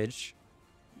damage.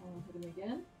 I'll hit him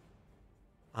again.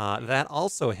 That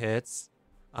also hits.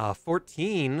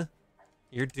 14.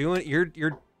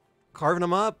 You're carving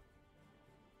them up.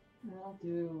 And I'll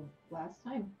do last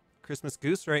time. Christmas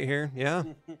goose right here. Yeah.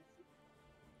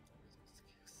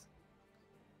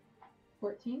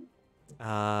 14.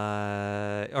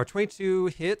 Or 22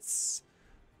 hits.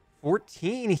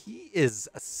 14. He is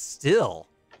still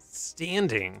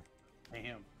standing.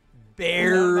 Damn.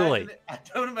 Barely. I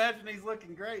don't imagine he's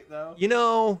looking great though. You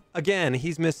know, again,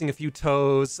 he's missing a few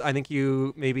toes. I think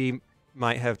you maybe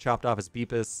might have chopped off his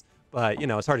beepus, but you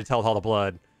know, it's hard to tell with all the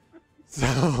blood. So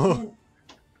And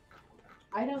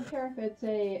I don't care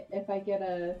if I get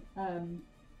a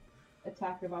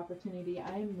attack of opportunity.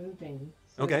 I am moving.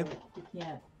 So Okay. He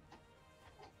can't.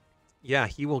 yeah,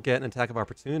 he will get an attack of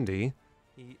opportunity.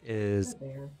 He is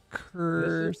There.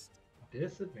 cursed.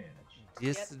 Disadvantage.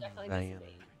 definitely Disadvantage.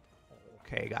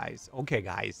 Okay,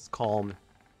 guys, calm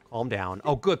down.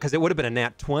 Oh, good, because it would have been a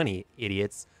nat 20,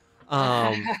 idiots.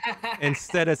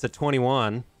 Instead, it's a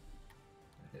 21.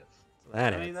 That hits. So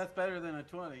that I mean, is. that's better than a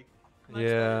 20. Much better Yeah.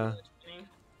 than a 20.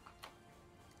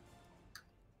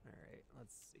 All right,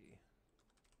 let's see.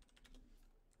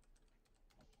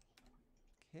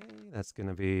 Okay, that's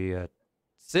gonna be a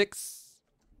 6.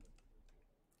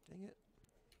 Dang it.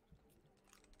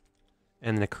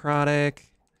 And necrotic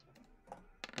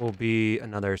will be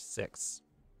another 6.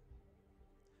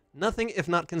 Nothing if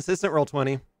not consistent. Roll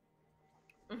 20.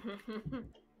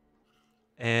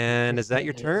 And is that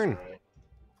your turn? Alright.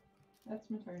 That's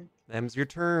my turn. Them's your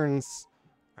turns.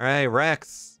 All right,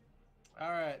 Rex. All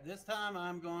right, this time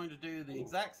I'm going to do the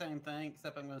exact same thing,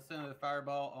 except I'm going to send a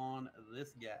fireball on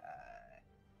this guy.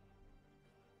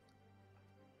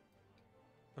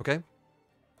 Okay.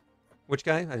 Which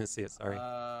guy? I didn't see it. Sorry.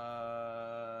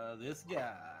 This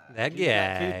guy. That He's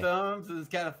got two guy. thumbs and he's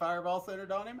got a fireball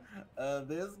centered on him.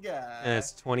 This guy. And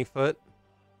it's 20 foot.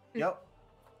 Yep.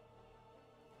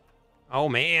 Oh,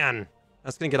 man.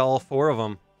 That's going to get all 4 of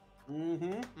them.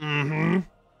 Mm-hmm.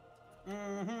 Mm-hmm.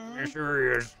 Mm-hmm. It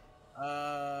sure is.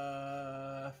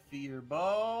 Fear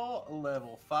ball,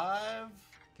 level 5.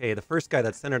 Okay, the first guy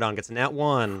that's centered on gets a nat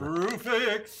 1.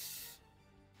 Prefix.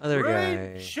 Other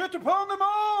Rain guy. shit upon them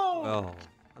all. Oh,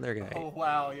 other guy. Oh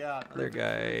wow, yeah. Other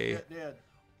guy. Shit did.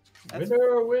 That's-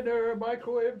 Winner,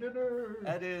 microwave dinner.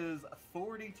 That is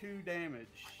 42 damage.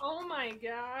 Oh my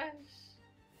gosh.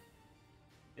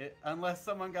 Unless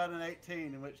someone got an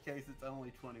 18, in which case it's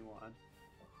only 21.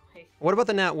 What about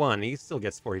the nat 1? He still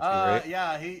gets 42, right?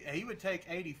 Yeah, he would take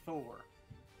 84.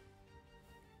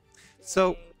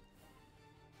 So,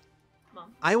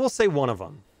 Mom. I will say one of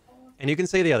them, and you can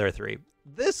say the other 3.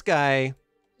 This guy,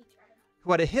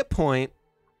 who had a hit point,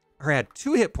 or had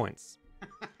 2 hit points,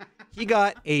 he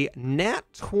got a nat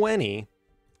 20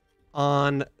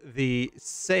 on the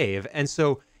save, and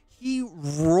so he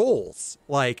rolls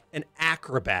like an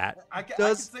acrobat. I can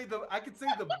Does- see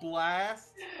the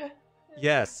blast.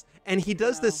 Yes, and he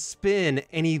does Wow. this spin,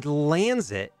 and he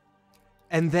lands it,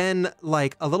 and then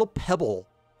like a little pebble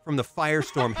from the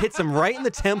firestorm hits him right in the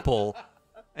temple,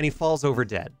 and he falls over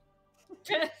dead.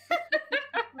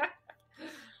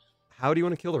 How do you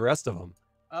want to kill the rest of them?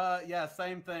 Yeah,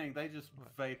 same thing. They just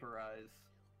vaporize.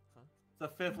 It's a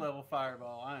 5th level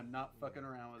fireball. I am not fucking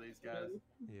around with these guys.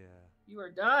 Yeah. You are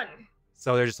done.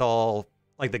 So they're just all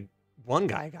like the one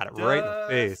guy got it right in the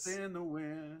face. Dust in the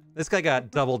wind. This guy got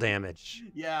double damage.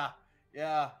 Yeah.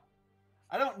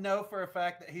 I don't know for a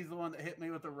fact that he's the one that hit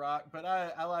me with the rock, but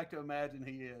I like to imagine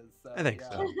he is. So, I think yeah.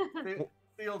 so.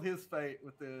 Sealed his fate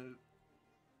with the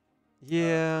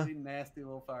Yeah. pretty nasty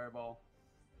little fireball.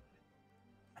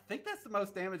 I think that's the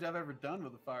most damage I've ever done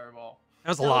with a fireball. That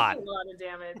was a lot. That was a lot of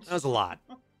damage. That was a lot.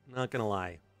 Not gonna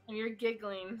lie. And you're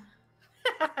giggling.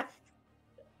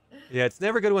 Yeah, it's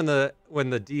never good when the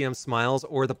DM smiles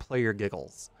or the player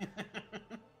giggles.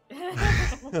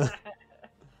 All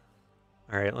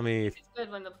right, let me. It's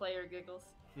good when the player giggles.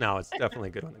 No, it's definitely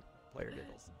good when the player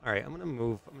giggles. All right, I'm gonna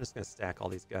move. I'm just gonna stack all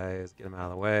these guys, get them out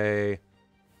of the way.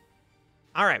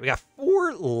 All right, we got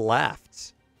 4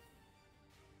 left.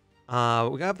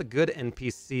 We got the good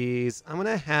NPCs. I'm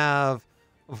gonna have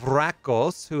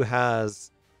Vrakos, who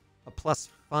has a +5.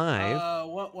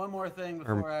 One more thing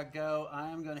before I go. I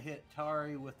am going to hit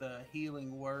Tari with a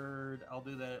healing word. I'll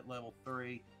do that at level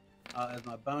 3 as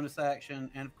my bonus action,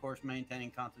 and of course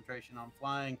maintaining concentration on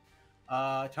flying.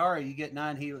 Tari, you get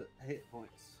 9 hit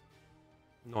points.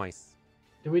 Nice.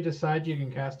 Did we decide you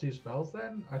can cast 2 spells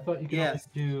then? I thought you could Yes.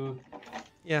 only do.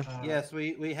 Yeah. Yes,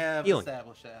 we have Healing.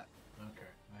 established that. Okay,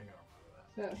 I gotta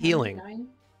remember So, Healing. 9?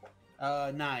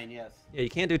 9, yes. Yeah, you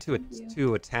can't do Thank you.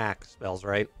 two attack spells,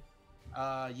 right?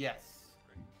 Yes.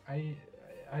 that.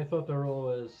 I thought the rule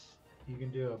was you can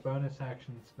do a bonus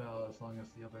action spell as long as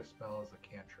the other spell is a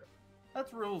cantrip.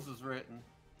 That's rules as written.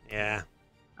 Yeah.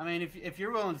 I mean, if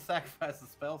you're willing to sacrifice the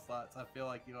spell slots, I feel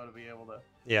like you ought to be able to.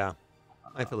 Yeah.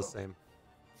 I feel the same.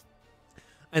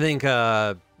 I think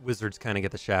wizards kind of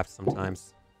get the shaft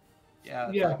sometimes. Yeah.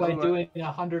 it's Yeah, like, by oh, doing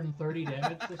 130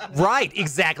 damage. This way? Right,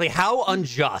 exactly. How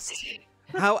unjust.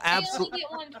 How They absolutely.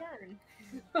 only get 1 turn.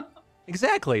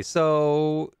 Exactly.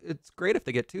 So it's great if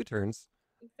they get 2 turns.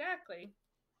 Exactly.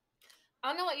 I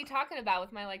don't know what you're talking about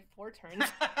with my like 4 turns.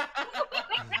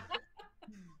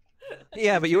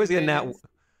 Yeah, but you always get a nat. Minions.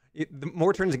 The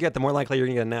more turns you get, the more likely you're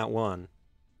going to get a nat 1.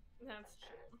 That's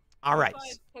true. All right.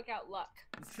 That's why I took out luck.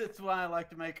 That's why I like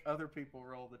to make other people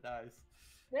roll the dice.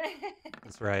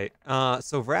 That's right.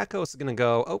 So Vrakos is going to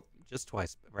go. Oh, just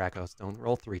twice. Vrakos. Don't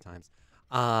roll 3 times.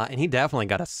 And he definitely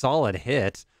got a solid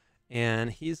hit.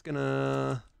 And he's going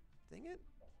to. Dang it.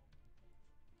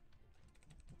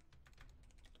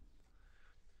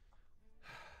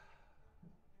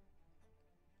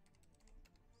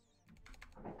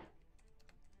 All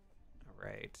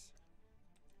right.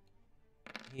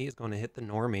 He's going to hit the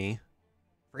normie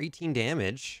for 18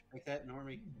 damage. Like that,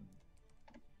 Normie.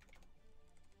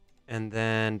 And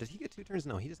then, did he get 2 turns?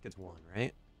 No, he just gets 1,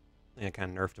 right? I think I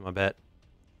kind of nerfed him a bit.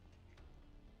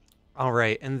 All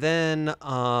right, and then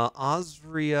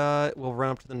Osria will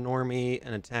run up to the normie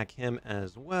and attack him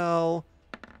as well.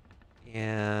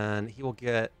 And he will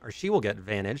get, or she will get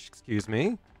advantage, excuse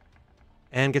me.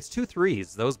 And gets 2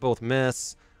 3s. Those both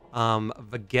miss.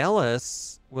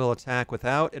 Vagelis will attack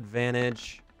without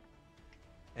advantage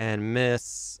and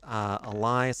miss.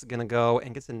 Elias is going to go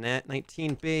and gets a nat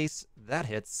 19 base. That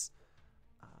hits.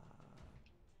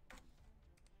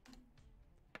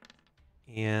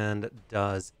 And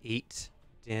does 8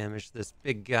 damage this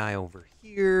big guy over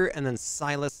here, and then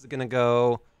Silas is gonna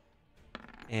go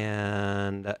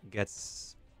and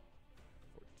gets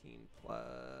 14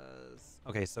 plus.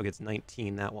 Okay, so gets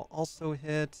 19. That will also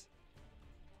hit.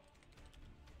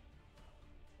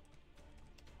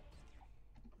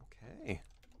 Okay.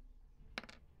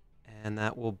 And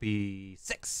that will be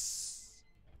 6.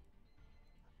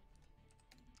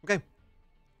 Okay.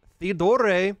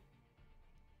 Theodore.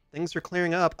 Things are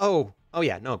clearing up. Oh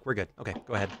yeah, no, we're good. Okay,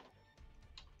 go ahead.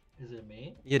 Is it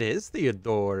me? It is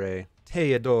Theodore.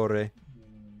 Theodore.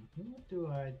 What do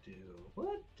I do?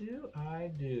 What do I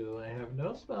do? I have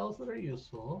no spells that are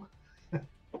useful.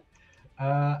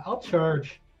 I'll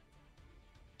charge.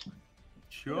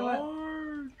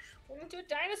 Charge. Into a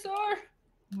dinosaur.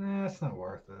 Nah, it's not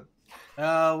worth it.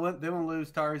 They won't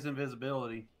lose Tari's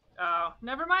invisibility. Oh,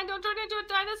 never mind. Don't turn into a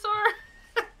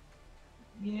dinosaur.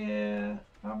 Yeah,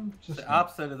 I'm It's just. the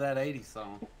opposite of that 80s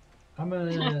song. I'm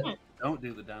gonna. Don't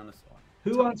do the dinosaur.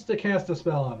 Who wants to cast a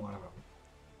spell on one of them?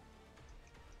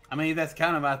 I mean, that's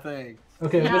kind of my thing.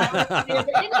 Okay, No, there's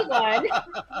anyone.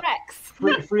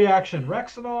 Rex. free action.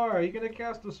 Rexanor, are you gonna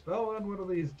cast a spell on one of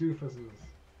these doofuses?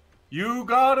 You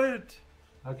got it.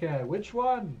 Okay, which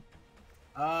one?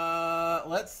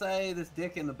 Let's say this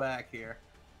dick in the back here.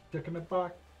 Dick in the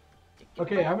back.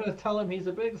 Okay, I'm gonna tell him he's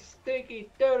a big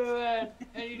stinky dodo-head,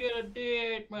 and you get a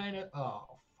D8 minus. Oh,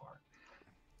 fuck.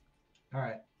 All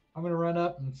right, I'm gonna run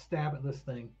up and stab at this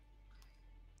thing.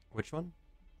 Which one?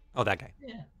 Oh, that guy.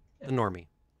 Yeah. The normie.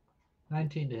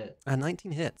 19 to hit.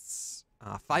 19 hits.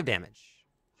 5 damage.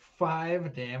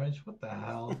 5 damage. What the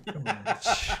hell? Come on.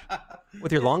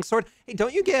 With your longsword? Hey,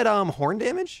 don't you get horn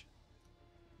damage?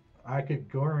 I could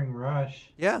Goring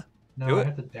Rush. Yeah. No, Do I it.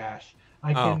 have to dash.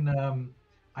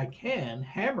 I can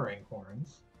hammering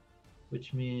horns,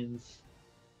 which means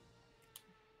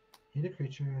hit a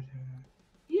creature.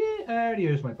 Yeah, I already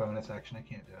used my bonus action. I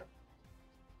can't do it.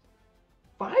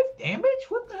 5 damage?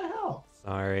 What the hell?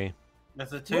 Sorry.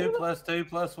 That's a 2 plus 2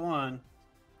 plus 1.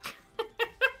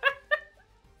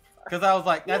 Because I was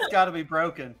like, that's got to be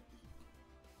broken.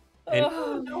 And- I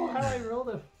don't know how I rolled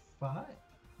a 5.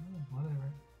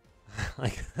 Whatever.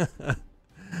 Like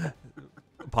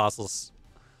apostles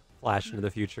flash into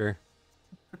the future.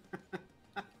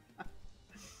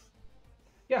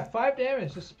 Yeah, 5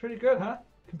 damage. This is pretty good, huh?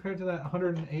 Compared to that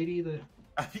 180 that.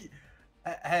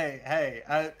 Hey,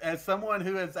 as someone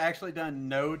who has actually done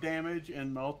no damage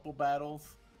in multiple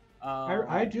battles,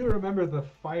 I do remember the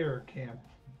fire camp.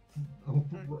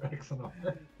 Rexanor.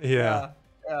 Yeah.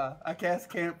 Yeah, I cast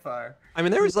campfire. I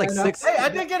mean, there was like I know. 6. Hey, I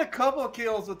did get a couple of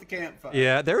kills with the campfire.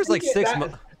 Yeah, there was like Speaking of 6 that-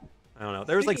 months. I don't know.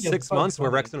 There was like Speaking of 6 months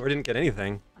where Bugs Rexanor didn't get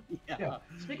anything. Yeah.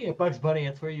 Speaking of Bugs Bunny,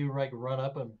 it's where you like run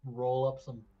up and roll up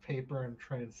some paper and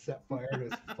try and set fire to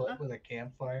his foot with a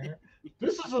campfire.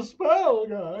 This is a spell,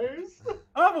 guys.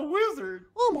 I'm a wizard.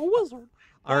 Oh, I'm a wizard.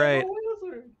 All right, I'm a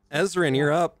wizard. Ezrin,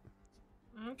 you're up.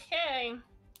 Okay.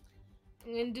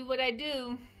 I'm gonna do what I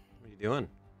do. What are you doing?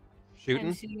 I'm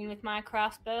Shooting? shooting with my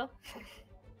crossbow.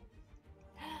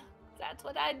 That's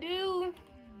what I do.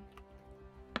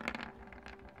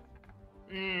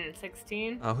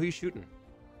 16. Who are you shooting?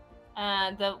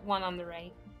 The one on the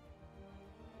right.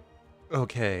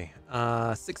 Okay.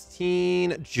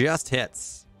 16 just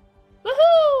hits.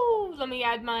 Woohoo! Let me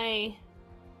add my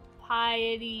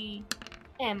piety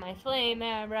and my flame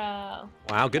arrow.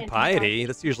 Wow, good And piety.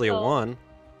 That's usually a Oh. 1.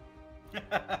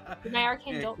 My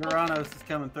arcane Yeah, don't. Kuranos is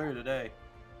coming through today.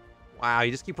 Wow,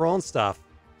 you just keep rolling stuff.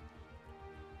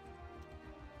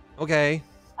 Okay.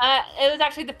 It was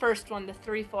actually the first one, the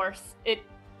 3/4. It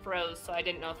froze, so I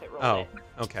didn't know if it rolled Oh, it.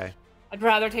 okay. I'd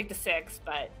rather take the 6,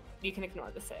 but you can ignore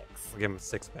the 6. We'll give him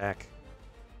 6 back.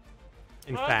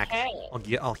 In fact,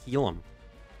 Okay. I'll heal him.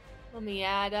 Let me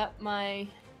add up my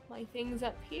things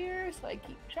up here so I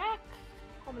keep track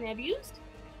how many I've used.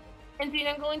 And then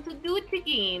I'm going to do it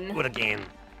again. What a game.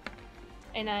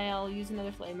 And I'll use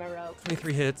another flame arrow. 'cause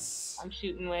 23 hits. I'm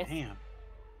shooting with Damn.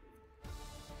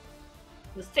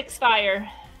 the 6 fire.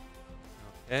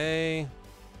 Okay.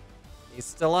 He's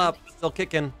still up, still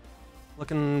kicking.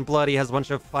 Looking bloody, has a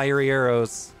bunch of fiery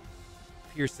arrows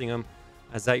piercing him.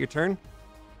 Is that your turn?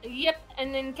 Yep,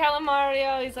 and then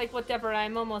Calamario is like, whatever,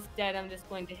 I'm almost dead, I'm just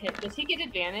going to hit. Does he get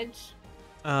advantage?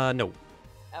 No.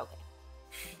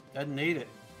 Okay. Doesn't need it.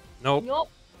 Nope. Nope.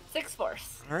 6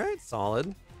 force. All right,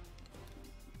 solid.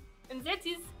 And that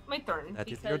is my turn That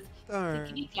is your because turn.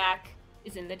 Tickety Jack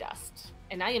is in the dust.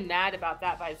 And I am mad about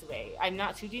that, by the way. I'm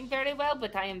not shooting very well,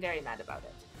 but I am very mad about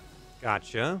it.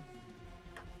 Gotcha.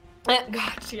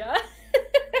 Gotcha.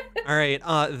 All right,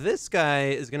 this guy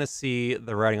is going to see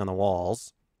the writing on the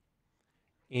walls.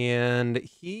 And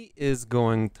he is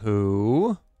going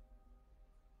to...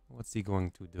 What's he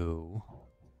going to do?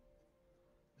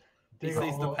 He Dig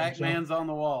sees the hole and Pac-Mans on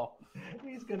the wall.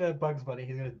 He's gonna Bugs Bunny.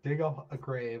 He's gonna dig a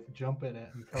grave, jump in it,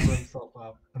 and cover himself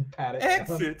up and pat it down.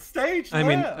 Exit stage I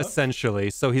mean, left. essentially.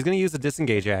 So he's going to use a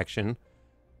disengage action.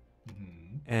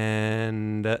 Mhm.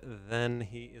 And then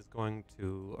he is going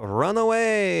to run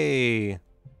away.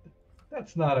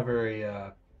 That's not a very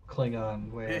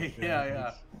Klingon way. Of doing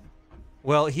Yeah. things.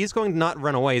 Well, he's going to not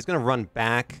run away. He's going to run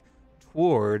back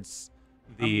towards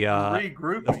the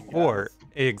regrouping. fort.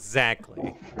 guys.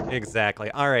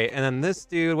 Exactly. All right, and then this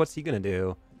dude, what's he gonna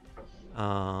do?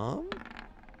 Oh,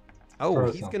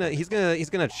 Throw he's something.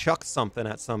 gonna chuck something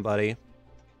at somebody.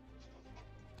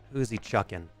 Who's he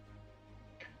chucking?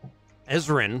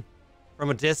 Ezrin, from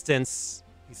a distance.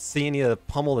 He's seeing you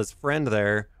pummel his friend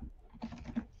there.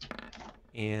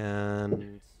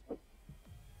 And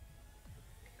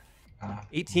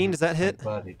 18, does that hit?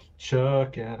 Somebody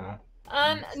chuck at her.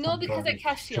 No, because I Somebody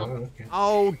cast shield chuck at-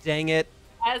 Oh, dang it.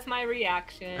 as my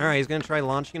reaction. All right, he's going to try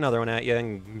launching another one at you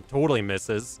and totally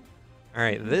misses. All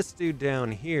right, this dude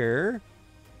down here,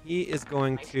 he is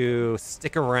going to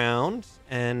stick around,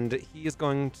 and he is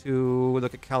going to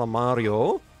look at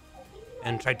Calamario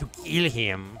and try to kill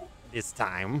him this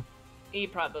time. He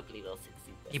probably will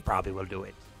succeed. He probably will do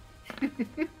it.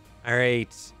 All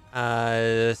right,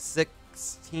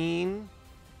 16?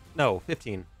 No,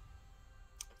 15.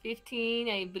 15,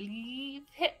 I believe,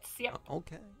 hits. Yep.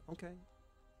 Okay.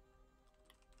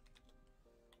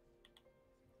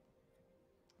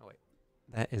 Oh, wait.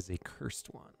 That is a cursed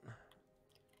one.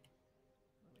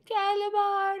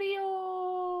 Calamario!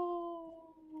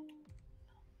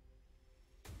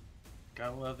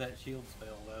 Gotta love that shield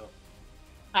spell though.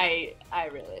 I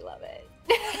really love it.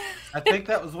 I think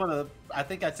that was one of the. I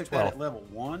think I took 12. that at level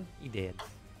 1. He did.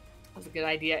 That was a good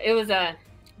idea. It was a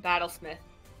battlesmith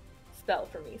spell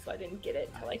for me, so I didn't get it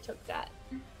until I took that.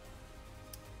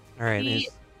 All right.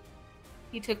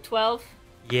 He took 12.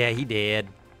 Yeah, he did.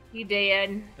 He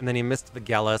did. And then he missed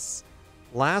Vigelis.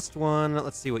 Last one,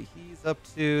 let's see what he's up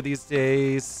to these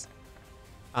days.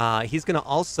 He's going to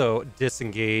also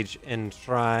disengage and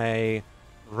try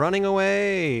running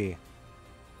away.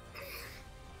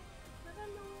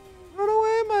 Run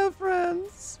away, my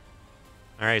friends.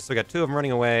 All right, so we got 2 of them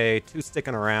running away, 2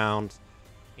 sticking around.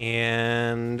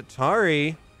 And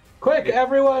Tari... Quick,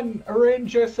 everyone,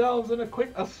 arrange yourselves in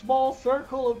a small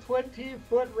circle of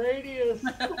 20-foot radius.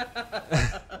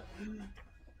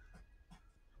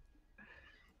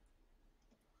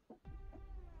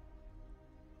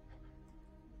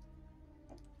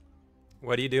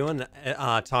 What are you doing,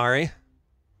 Tari?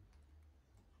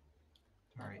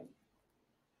 Sorry,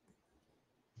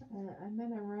 I'm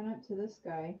gonna run up to this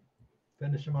guy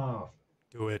finish him off.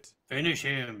 Do it. Finish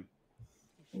him.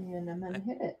 and I'm gonna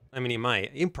hit it. I mean, he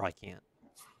might. You probably can't.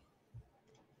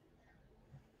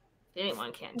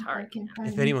 Anyone can If I target. can find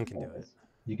If anyone can do it.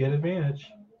 You get advantage.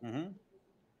 Mm-hmm.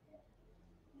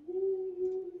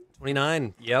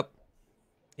 29. Yep.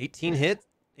 18 hit.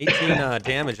 18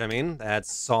 damage, I mean.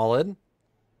 That's solid.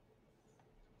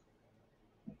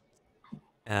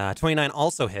 29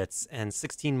 also hits, and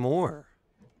 16 more.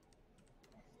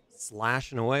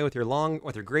 Slashing away with your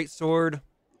great sword.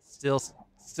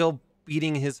 Still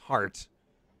beating his heart.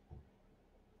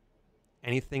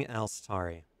 Anything else,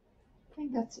 Tari? I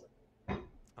think that's it.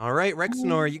 All right,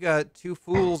 Rexenor, you got 2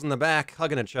 fools in the back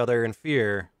hugging each other in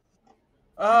fear.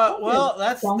 Well,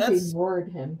 that's Donkey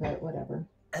roared him, but whatever.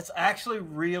 That's actually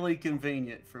really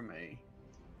convenient for me.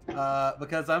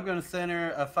 Because I'm going to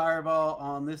center a fireball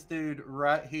on this dude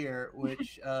right here,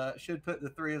 which should put the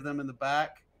 3 of them in the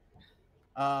back,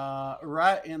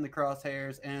 right in the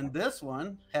crosshairs. And this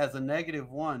one has a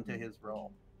 -1 to his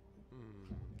roll.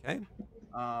 Okay.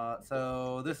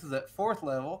 So this is at 4th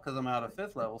level because I'm out of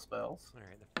 5th level spells. All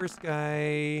right, the first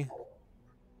guy.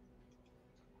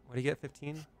 What do you get?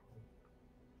 15?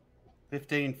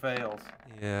 15 fails.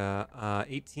 Yeah.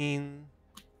 18.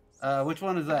 Which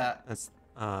one is that? That's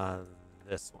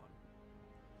this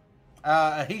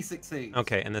one. He succeeds.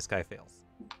 Okay, and this guy fails.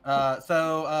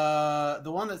 So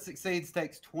the one that succeeds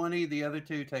takes 20. The other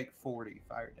 2 take 40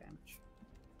 fire damage.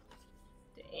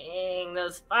 Dang,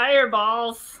 those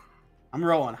fireballs. I'm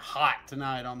rolling hot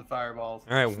tonight on the fireballs.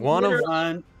 All right, one of.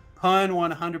 Pun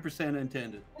 100%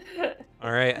 intended.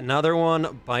 All right, another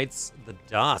one bites the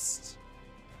dust.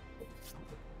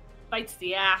 Bites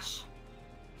the ash.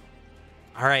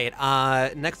 All right,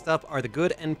 next up are the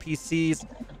good NPCs.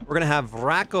 We're gonna have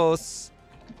Rakos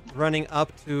running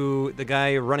up to the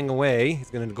guy running away.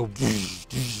 He's gonna go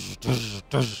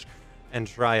and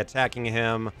try attacking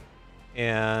him,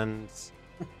 and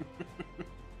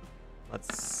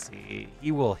Let's see.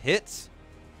 He will hit.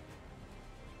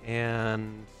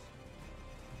 And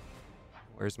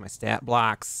where's my stat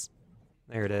blocks?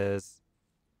 There it is.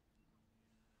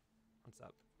 What's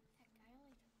up?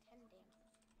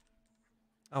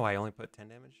 Oh, I only put 10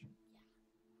 damage?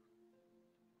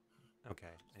 Okay,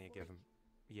 I need to give him...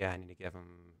 Yeah, I need to give him...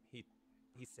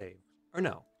 He saved. Or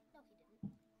no.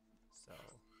 So...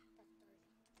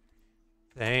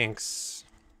 Thanks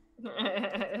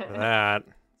for that.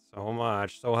 So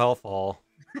much. So helpful.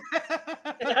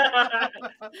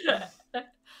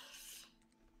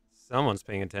 Someone's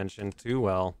paying attention too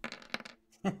well.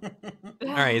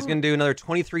 Alright, he's going to do another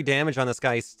 23 damage on this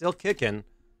guy. He's still kicking.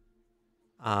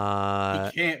 He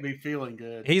can't be feeling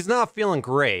good. He's not feeling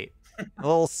great. A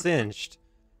little singed.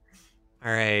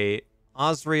 Alright.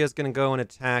 Osria's going to go and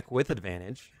attack with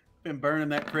advantage. Been burning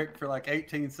that crick for like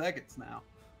 18 seconds now.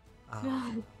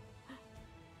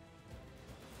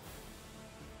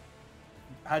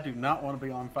 I do not want to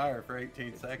be on fire for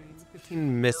 18 seconds.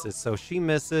 15 misses. So she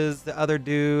misses. The other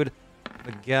dude,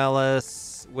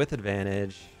 Megalis, with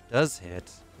advantage, does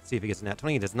hit. Let's see if he gets a nat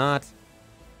 20. He does not.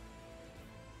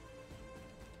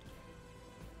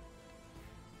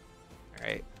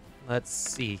 Alright. Let's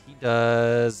see. He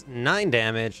does 9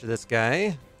 damage to this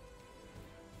guy.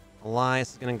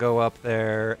 Elias is going to go up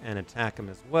there and attack him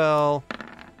as well.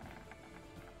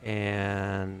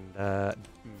 And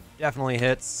definitely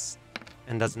hits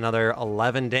and does another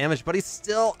 11 damage, but he's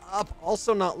still up,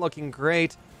 also not looking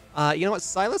great. You know what?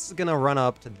 Silas is going to run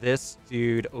up to this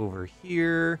dude over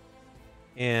here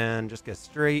and just get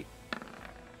straight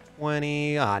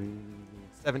 20 on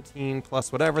 17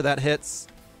 plus whatever that hits,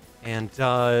 and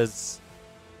does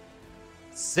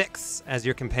 6 as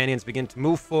your companions begin to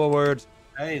move forward.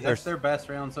 Hey, that's their best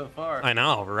round so far. I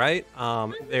know, right?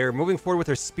 They're moving forward with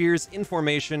their spears in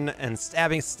formation and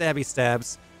stabbing, stabby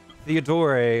stabs.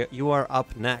 Theodore, you are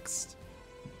up next.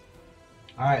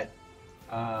 All right.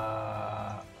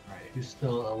 Who's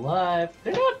still alive?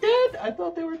 They're not dead. I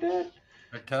thought they were dead.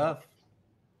 They're tough.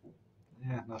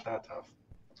 Yeah, not that tough.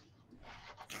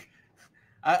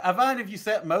 I find if you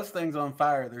set most things on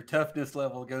fire, their toughness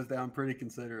level goes down pretty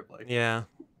considerably. Yeah.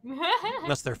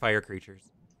 Unless they're fire creatures.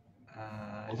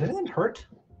 Is anyone hurt?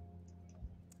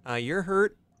 You're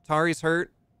hurt. Tari's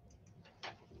hurt.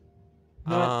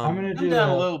 No, I'm gonna do. I'm down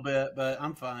a little bit, but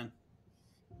I'm fine.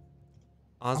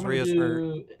 Osria's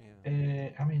hurt.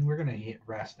 I mean, we're gonna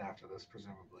rest after this,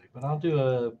 presumably. But I'll do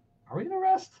a. Are we gonna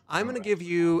rest? I'm gonna give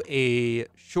you a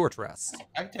short rest.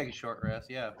 I can take a short rest,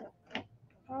 yeah.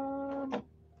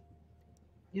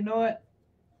 You know what?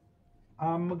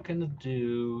 I'm gonna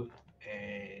do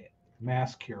a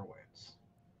mass cure wounds.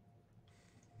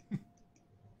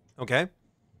 Okay.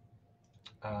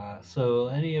 So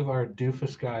any of our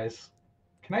doofus guys,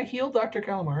 can I heal Dr.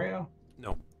 Calamario?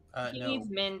 No. He No. needs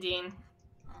mending.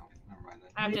 Oh, never mind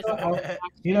then. I'm You just. know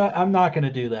what? I'm not going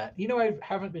to do that. You know, I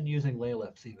haven't been using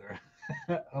Laylips either.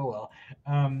 Oh well.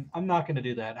 I'm not going to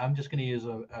do that. I'm just going to use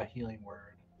a healing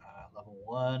word. Level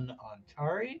 1 on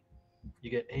Tari.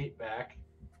 You get 8 back.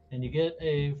 And you get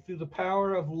through the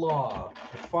power of law,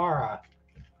 Farah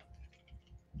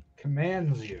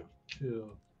commands you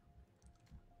to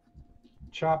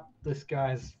chop this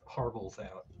guy's harbles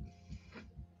out.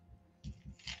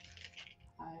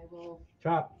 I will.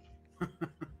 Chop.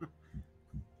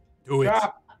 Do it.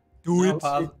 Chop. Do No,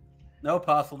 it. no,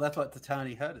 Apostle, that's what the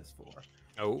tiny hut is for.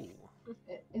 Oh.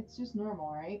 It's just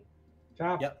normal, right?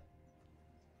 Chop. Yep.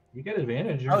 You get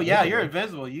advantage. Oh, yeah, you're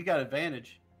invisible. You got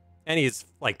advantage. And he's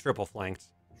like triple flanked.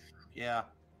 Yeah.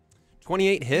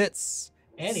 28 hits.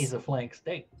 And he's a flank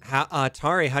steak.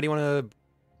 Tari, how do you want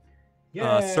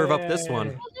to serve up this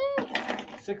one?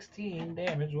 16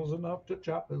 damage was enough to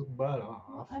chop his butt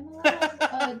off. I'm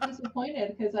a little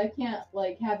disappointed because I can't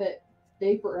like have it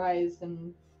vaporized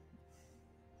and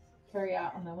carry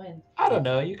out on the wind. I don't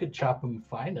know. You could chop him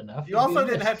fine enough. You also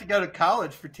didn't have to go to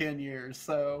college for 10 years,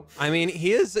 so. I mean,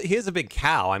 he is a big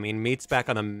cow. I mean, meat's back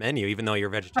on the menu, even though you're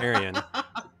vegetarian.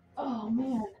 Oh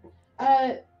man.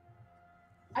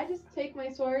 I just take my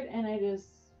sword and I just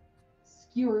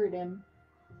skewered him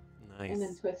Nice. and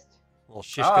then twist. Little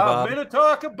shish kebab.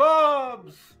 Minotaur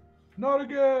kebabs! Not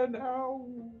again. Ow.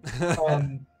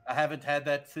 I haven't had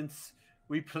that since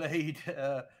we played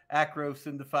Akros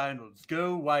in the finals.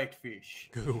 Go Whitefish.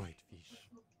 Go whitefish.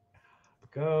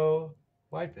 Go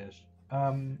whitefish.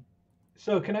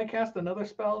 So can I cast another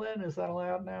spell then? Is that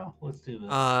allowed now? Let's do this.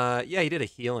 Yeah, he did a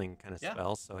healing kind of Yeah.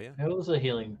 spell, so yeah. That was a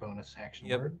healing bonus action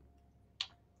Yep. word.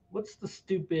 What's the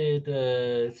stupid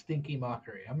stinky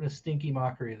mockery? I'm gonna stinky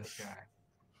mockery this guy.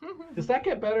 Does that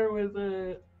get better with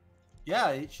Yeah,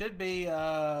 it should be.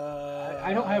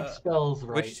 I don't have spells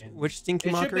right. Which stinky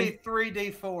It should mockery? be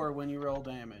 3d4 when you roll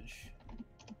damage.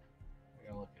 I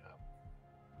gotta look it up.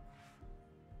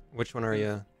 Which one are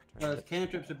you?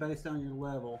 Cantrips are based on your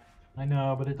level. I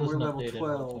know, but it We're doesn't level update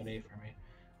 12. in 1.8 for me.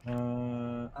 We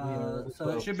are level So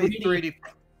 12. it should be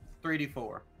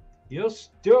 3d4. You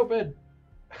stupid,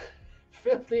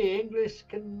 filthy English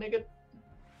nigga.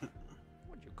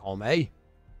 What'd you call me?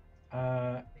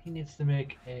 He needs to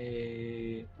make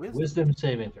a Wisdom. wisdom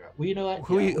saving throw. Well, you know what?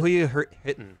 Who Yeah, who you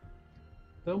hitting?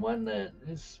 the one that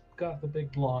has got the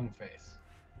big long face.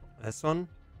 This one?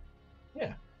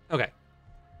 Yeah. Okay.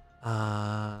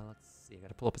 Let's see. I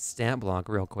gotta pull up a stat block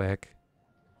real quick.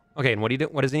 Okay, and what do you do?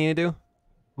 What does he need to do?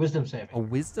 Wisdom saving. A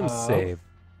wisdom Of save.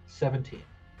 17.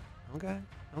 Okay.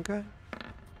 Okay.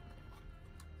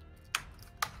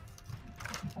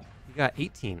 You got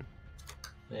 18.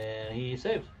 And he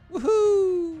saves.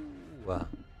 Woohoo! All right. Well,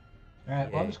 Yeah.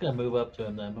 I'm just gonna move up to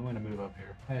him then. I'm gonna move up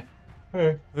here. Hey.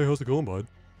 Hey. Hey, how's it going, bud?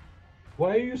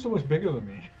 Why are you so much bigger than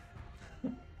me?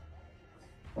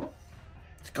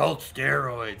 It's called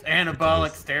steroids.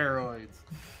 Anabolic steroids.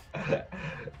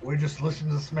 We just listen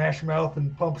to Smash Mouth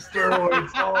and pump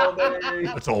steroids all day.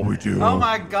 That's all we do. Oh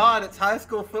my god, it's high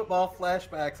school football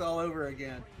flashbacks all over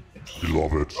again. We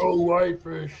love it. Oh,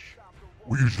 whitefish.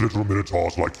 We eat little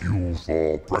minotaurs like you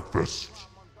for breakfast.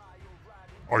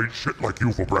 I eat shit like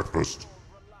you for breakfast.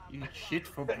 You eat shit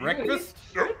for breakfast?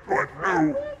 Yep, right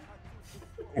now.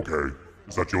 Okay,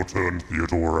 is that your turn,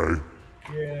 Theodore?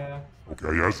 Yeah. Okay,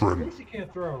 At Ezrin. least you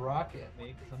can't throw a rock at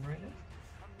me because I'm right next.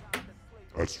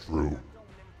 That's true.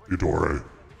 Theodore.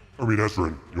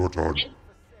 Ezrin, your turn.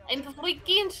 I'm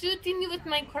freaking shooting you with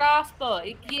my crossbow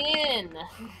again.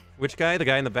 Which guy? The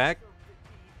guy in the back?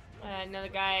 Another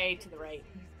guy to the right.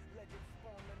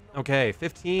 Okay,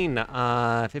 15.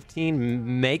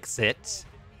 15 makes it.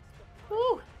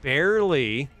 Whew,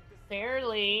 Barely.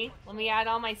 barely. Let me add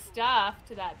all my stuff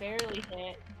to that barely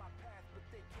hit.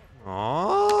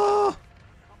 Aww.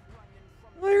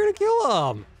 Well, you're gonna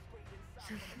kill him.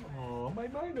 Oh, my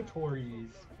Minotaurs.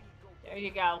 There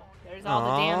you go. There's all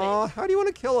the damage. Aw, how do you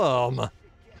want to kill him?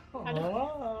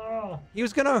 Oh, He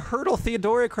was gonna hurdle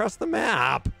Theodore across the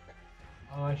map.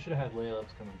 I should have had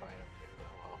Layla's come and bite him too.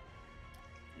 Oh, well.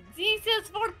 This is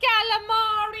for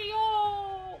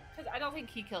Calamario! Because I don't think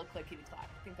he killed Clickety Clack.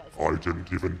 I think that was I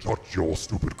didn't even touch your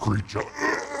stupid creature.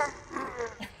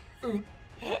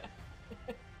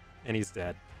 And he's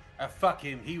dead. Fuck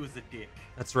him, he was a dick.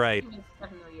 That's right. He was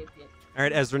definitely a dick. All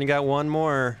right, Ezra, you got one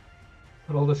more.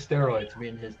 But all the steroids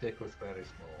mean his dick was very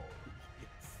small.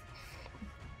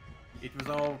 It was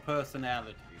all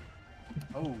personality.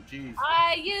 Oh, jeez.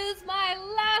 I use my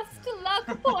last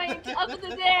luck point of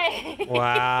the day.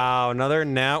 Wow, another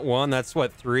nat 1. That's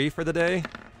what, 3 for the day?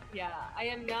 Yeah, I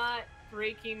am not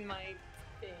breaking my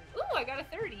thing. Ooh, I got a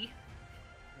 30.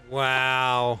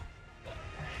 Wow.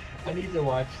 I need to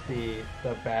watch the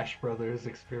Bash Brothers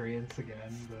experience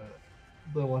again,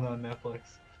 the one on Netflix.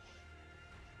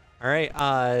 All right,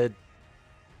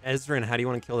 Ezrin, how do you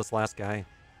want to kill this last guy?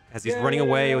 As he's running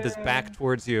away with his back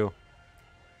towards you.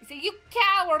 You say, "You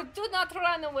coward, do not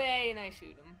run away," and I shoot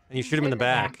him. And you shoot him in the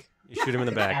back. You shoot him in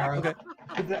the back. Arrow. Okay.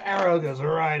 The arrow goes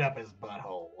right up his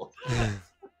butthole.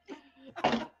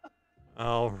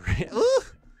 All right. Ooh.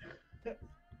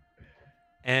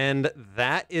 And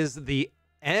that is the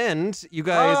end, you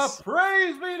guys.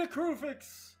 Praise be to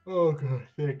Krufix! Oh god,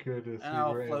 thank goodness. And we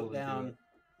I'll were able float to do down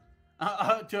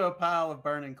it. to a pile of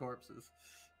burning corpses.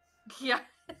 Yeah.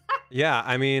 Yeah,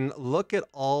 I mean, look at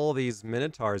all these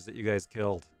minotaurs that you guys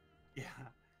killed. Yeah,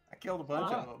 I killed a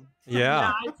bunch of them.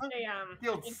 Yeah. I'd say,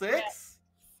 Killed it's 6?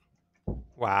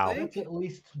 Wow. Think? That's at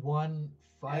least 5%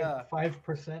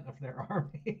 of their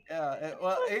army. Yeah.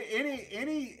 Well,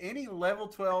 any level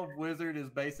 12 wizard is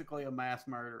basically a mass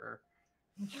murderer.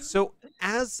 So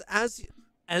as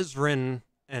Ezrin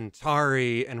and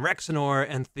Tari and Rexenor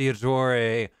and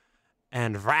Theodore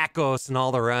and Vrakos and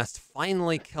all the rest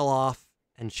finally kill off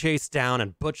and chase down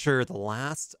and butcher the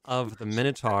last of the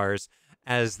minotaurs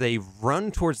as they run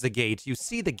towards the gate, you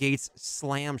see the gates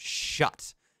slam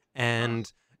shut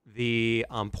and the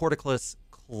portcullis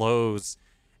close.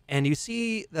 And you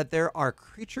see that there are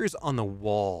creatures on the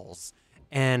walls,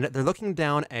 and they're looking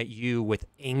down at you with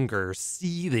anger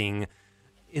seething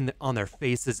on their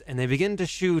faces, and they begin to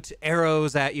shoot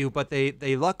arrows at you, but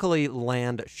they luckily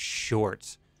land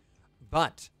short.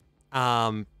 But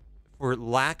for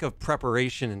lack of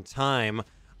preparation and time,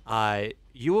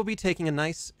 you will be taking a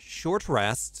nice short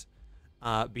rest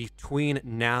between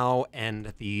now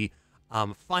and the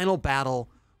final battle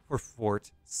for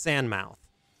Fort Sandmouth.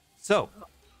 So,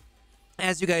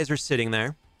 as you guys are sitting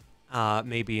there,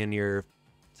 maybe in your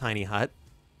tiny hut,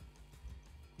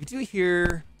 you do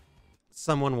hear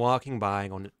someone walking by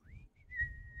going,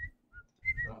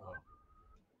 Uh-oh.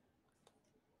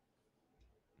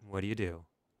 what do you do?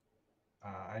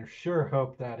 I sure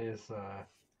hope that is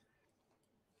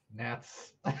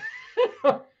Nat's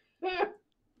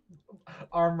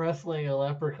arm wrestling a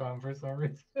leprechaun for some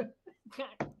reason.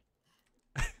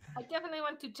 I definitely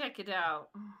want to check it out.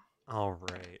 All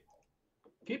right.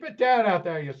 Keep it down out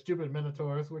there, you stupid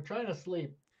minotaurs. We're trying to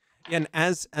sleep. Yeah, and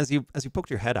as you poked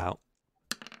your head out,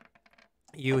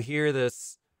 you hear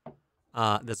this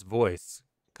this voice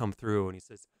come through, and he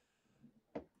says,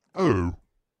 Oh,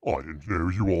 I didn't know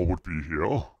you all would be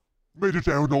here. Made it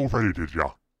down already, did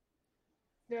ya?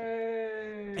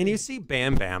 Yay! and you see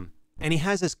Bam Bam, and he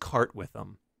has his cart with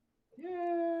him,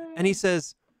 Yay! and he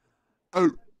says,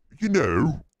 Oh,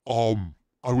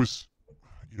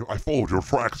 I followed your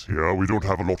tracks here. We don't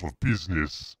have a lot of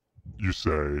business, you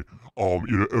say.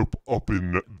 Up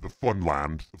in the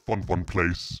Funland, the fun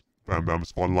place, Bam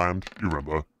Bam's Funland. You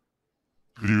remember?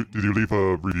 Did you leave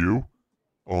a review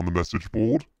on the message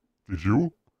board? Did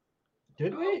you?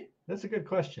 Did we? That's a good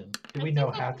question. Do I we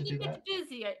know think how to do it's that?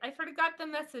 busy. I forgot the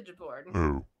message board.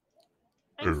 Oh,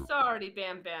 I'm oh. sorry,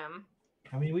 Bam Bam.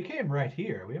 I mean, we came right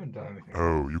here. We haven't done anything.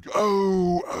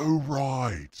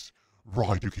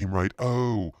 Right, you came right.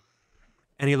 Oh,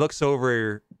 and he looks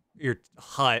over your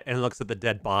hut and looks at the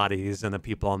dead bodies and the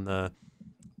people on the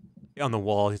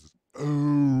wall. He says,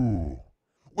 oh.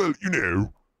 Well,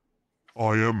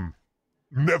 I am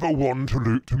never one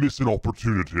to miss an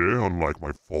opportunity, unlike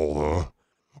my father.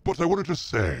 But I wanted to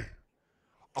say,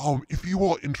 if you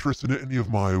are interested in any of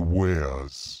my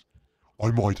wares, I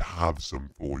might have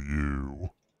some for you.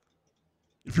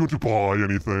 If you want to buy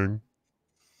anything.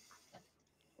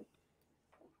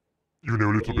 A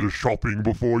little bit of shopping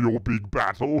before your big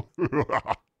battle.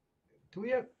 Do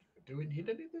we need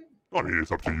anything? I mean,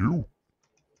 it's up to you.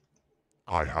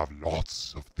 I have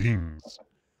lots of things.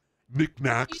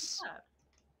 Knickknacks,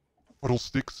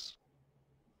 fiddlesticks.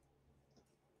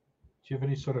 Do you have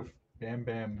any sort of Bam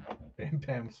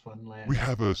Bam's Funland? We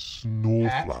have a snow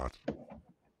Hat? flat.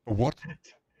 A what?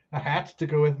 A hat to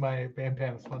go with my Bam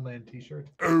Bam's Funland t-shirt.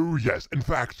 Oh yes. In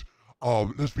fact,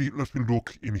 let me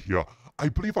look in here. I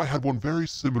believe I had one very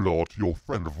similar to your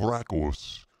friend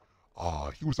Vrakos.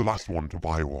 He was the last one to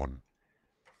buy one.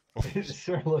 It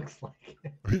sure looks like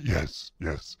it. Yes.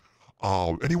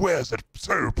 And he wears it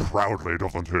so proudly,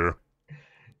 doesn't he?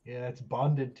 Yeah, it's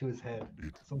bonded to his head.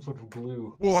 Some sort of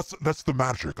glue. Well, that's the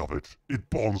magic of it. It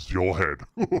bonds to your head.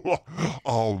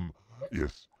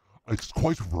 Yes. It's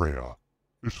quite rare.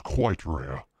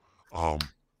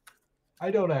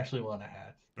 I don't actually want a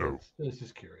hat. Oh. I was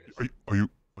just curious. Are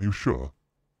you sure?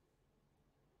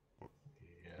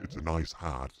 Yeah. It's a nice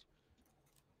hat.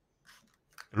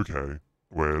 Okay.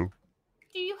 Well,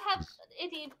 Do you have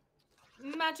any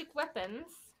magic weapons?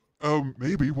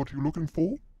 maybe. What are you looking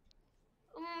for?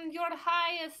 Your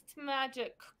highest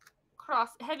magic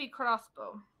heavy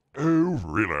crossbow. Oh,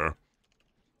 really?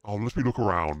 Let me look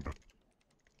around.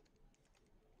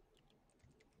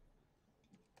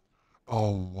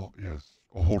 Yes.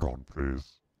 Oh, hold on,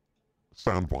 please.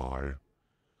 Stand by.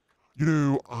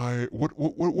 What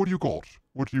do you got?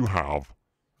 What do you have?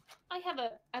 I have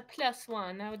a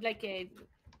 +1. I would like a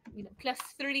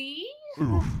 +3,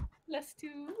 Oof.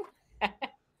 +2.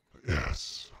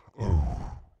 Yes.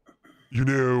 Oh.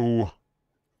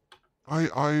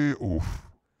 Oof.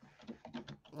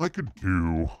 I could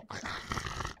do...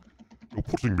 You're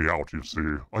putting me out, you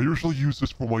see. I usually use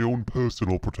this for my own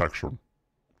personal protection.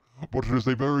 But it is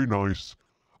a very nice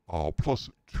 +2.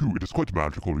 It is quite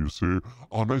magical, you see.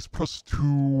 A nice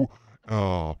 +2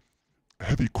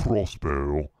 heavy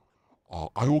crossbow.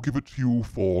 I will give it to you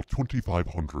for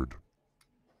 2,500.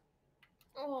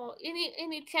 Oh,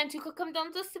 any chance you could come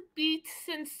down just a bit,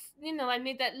 since I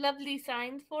made that lovely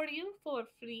sign for you for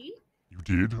free? You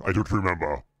did? I don't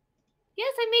remember.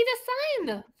 Yes, I made a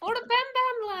sign for the Bam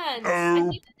Bam Land. Oh. I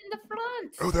made it in the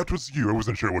front. Oh, that was you. I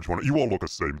wasn't sure which one. You all look the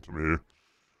same to me.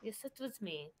 Yes, it was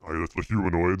me. That's the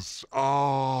humanoids.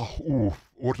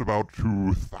 What about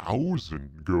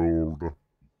 2,000 gold?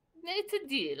 It's a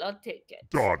deal. I'll take it.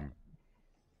 Done.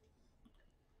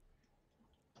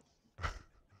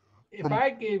 If I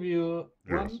gave you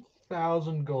Yes.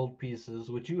 1,000 gold pieces,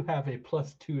 would you have a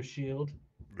 +2 shield?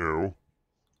 No.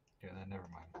 Yeah, then never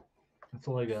mind. It's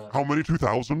only got How many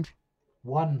 2,000?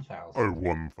 1,000. Oh,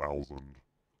 1,000.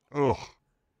 Ugh.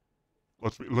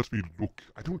 Let me look.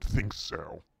 I don't think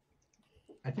so.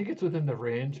 I think it's within the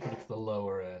range, but it's the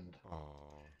lower end.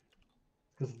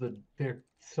 Because they're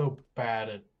so bad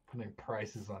at putting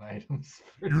prices on items.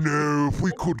 If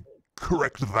we could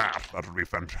correct that. That would be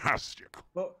fantastic.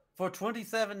 Well, for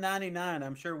 $27.99,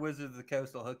 I'm sure Wizards of the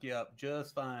Coast will hook you up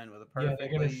just fine with a Yeah, perfectly.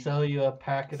 they're gonna sell you a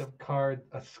packet of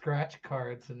scratch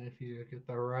cards, and if you get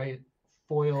the right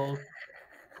foil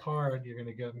card, you're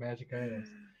gonna get magic items.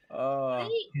 Oh,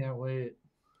 Can't wait.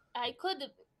 I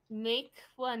could make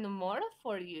one more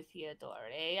for you, Theodore.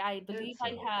 I believe It's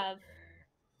I have. okay.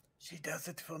 she does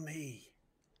it for me.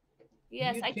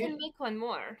 Yes, You I can can't- make one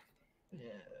more.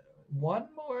 Yeah. One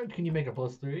more? Can you make a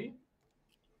 +3?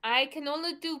 I can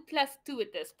only do +2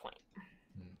 at this point.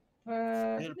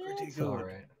 Still pretty It's good. all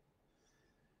right.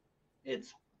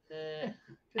 It's I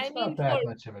it's mean, not that for-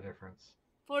 much of a difference.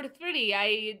 For 3,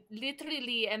 I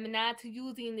literally am not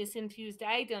using this infused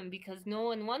item because no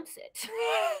one wants it.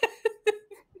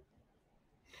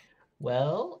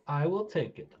 Well, I will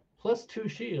take it. +2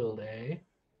 shield, eh?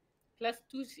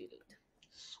 +2 shield.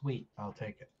 Sweet, I'll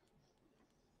take it.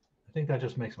 I think that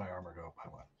just makes my armor go up by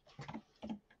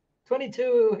 1.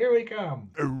 22, here we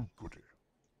come. Oh, goody.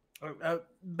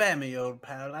 Bammy, old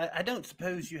pal, I don't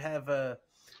suppose you have a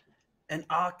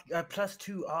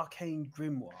 +2 arcane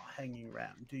grimoire hanging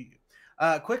around, do you?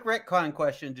 Quick retcon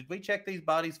question: did we check these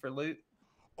bodies for loot?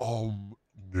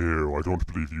 No, I don't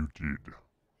believe you did.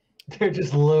 They're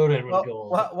just loaded with Well,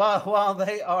 gold. while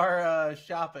they are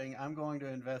shopping, I'm going to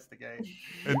investigate.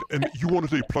 And you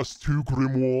wanted a +2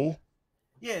 grimoire?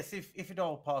 Yes, if at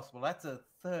all possible. That's a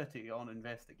 30 on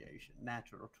investigation,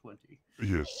 natural 20.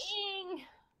 Yes. Ding.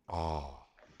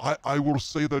 I will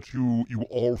say that you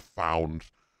all found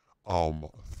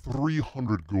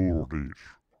 300 gold each.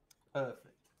 Perfect.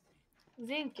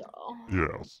 Thank you.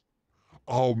 Yes.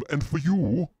 And for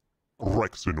you,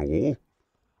 Rexinol,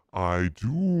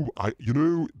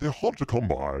 they're hard to come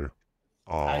by.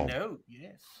 I know,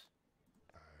 yes.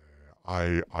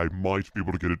 I might be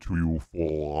able to get it to you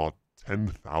for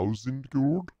 10,000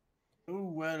 gold. Oh,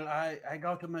 well, I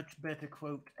got a much better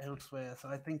quote elsewhere, so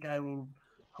I think I will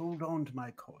hold on to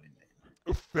my coin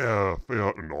then. Fair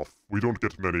enough. We don't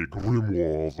get many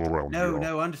grimoires around here.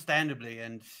 No, understandably,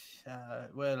 and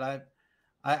well,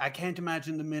 I can't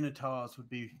imagine the Minotaurs would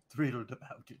be thrilled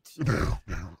about it.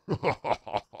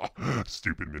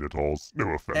 Stupid Minotaurs. No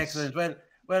offense. Excellent.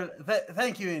 Well,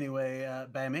 thank you anyway,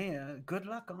 Bammy. Good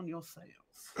luck on your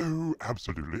sales. Oh,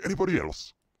 absolutely. Anybody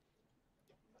else?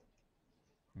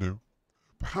 No?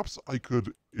 Perhaps I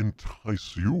could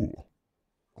entice you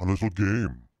on a little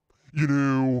game. You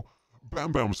know,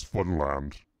 Bam Bam's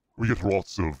Funland. We get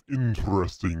lots of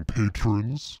interesting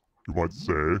patrons, you might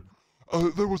say.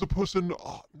 There was a person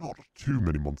not too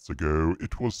many months ago.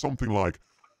 It was something like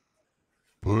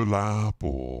burlap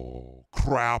or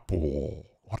crap or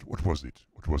what was it?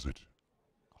 What was it?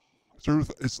 So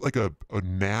it's like a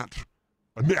gnat.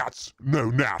 A gnat. No,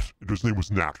 gnat. His name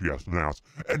was Gnat. Yes, Gnat.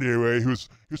 Anyway, he was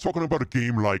talking about a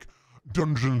game like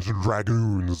Dungeons and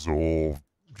Dragons or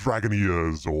Dragon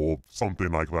Ears or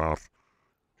something like that.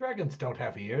 Dragons don't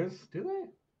have ears, do they?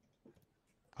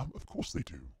 Of course they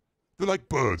do. They're like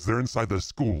birds. They're inside their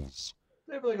skulls.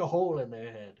 They have like a hole in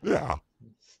their head. Yeah.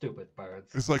 Stupid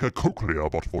birds. It's like a cochlea,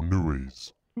 but for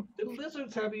noise. Do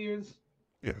lizards have ears?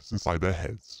 Yes, inside their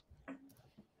heads.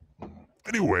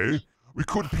 Anyway, we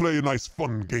could play a nice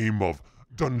fun game of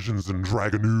Dungeons and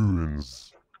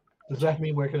Dragoons. Does that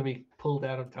mean we're going to be pulled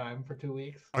out of time for 2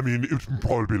 weeks? I mean, it would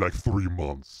probably be like 3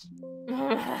 months.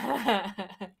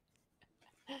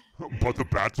 But the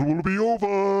battle will be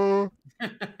over!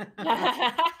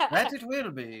 That it will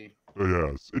be.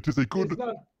 Yes, it is a good... It's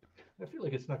not, I feel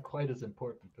like it's not quite as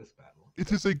important, this battle.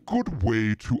 It is a good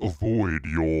way to avoid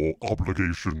your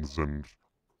obligations and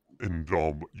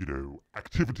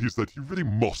activities that you really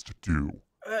must do.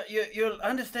 You'll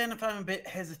understand if I'm a bit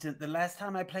hesitant. The last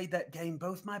time I played that game,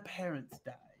 both my parents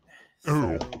died.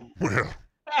 Oh, So- well...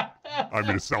 I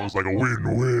mean, it sounds like a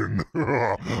win-win.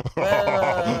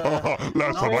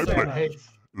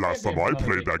 Last time I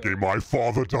played that game, my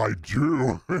father died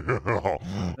too.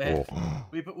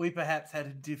 We perhaps had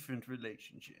a different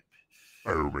relationship.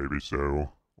 Oh, maybe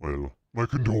so. Well, my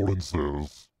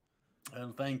condolences.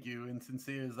 Well, thank you. And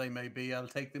sincere as they may be, I'll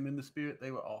take them in the spirit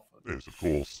they were offered. Yes, of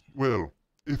course. Well,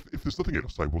 if there's nothing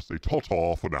else, I will say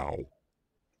ta-ta for now.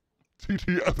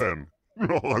 TTFN,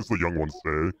 as the young ones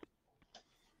say.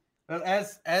 Well,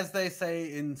 as they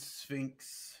say in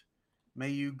Sphinx, may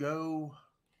you go.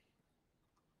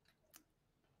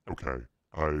 Okay.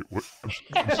 I'm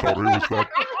sorry, was that...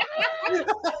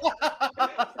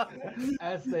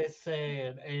 As they say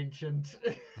in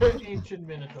ancient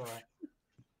Minotaur.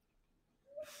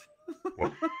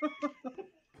 What?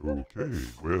 Okay,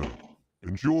 well,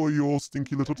 enjoy your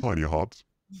stinky little tiny hut.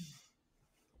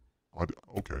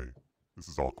 Okay, This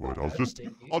is awkward. Thank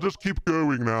you. I'll just keep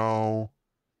going now.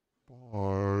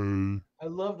 Bye. I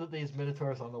love that these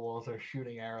minotaurs on the walls are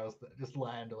shooting arrows that just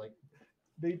land like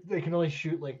they can only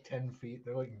shoot like 10 feet.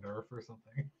 They're like Nerf or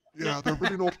something. Yeah, they're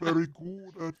really not very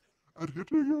good at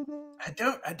hitting you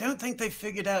guys. I don't think they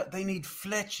figured out they need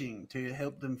fletching to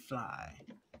help them fly.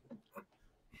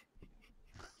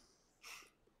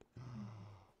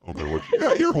 Okay, what? Yeah,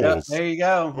 ear Yep, holes. there you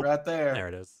go, right there. There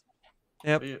it is.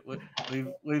 Yep.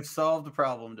 We've solved the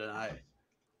problem tonight.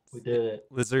 We did it.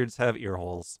 Lizards have ear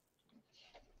holes.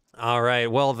 All right.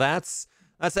 Well, that's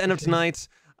the end of tonight.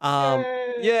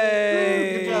 Yay!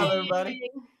 Good job, everybody.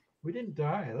 We didn't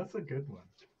die. That's a good one.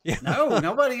 Yeah. No,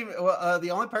 nobody. Well, the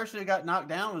only person who got knocked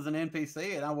down was an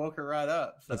NPC, and I woke her right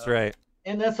up. So. That's right.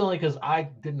 And that's only because I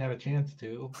didn't have a chance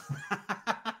to.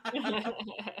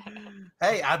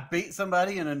 Hey, I beat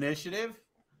somebody in initiative.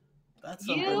 That's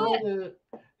something. You-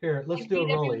 Here, let's You do a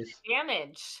beat everyone rollies. with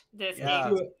damage this Yeah.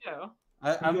 game too.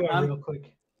 I'm real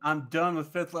quick. I'm done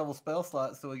with 5th level spell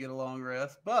slots, so we get a long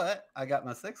rest. But I got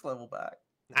my 6th level back.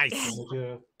 Nice.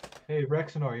 Hey,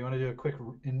 Rexanor, you want to do a quick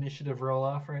initiative roll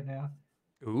off right now?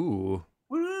 Ooh.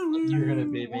 You're gonna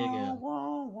beat me again.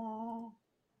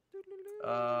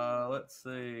 Let's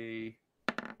see.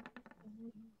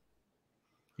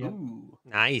 Yep. Ooh.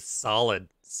 Nice. Solid.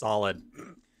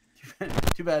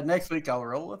 Too bad next week I'll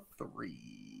roll a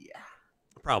 3.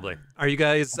 Probably. Are you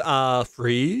guys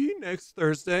free next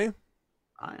Thursday?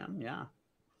 I am, yeah.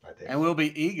 I think. And we'll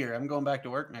be eager. I'm going back to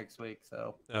work next week,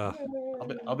 so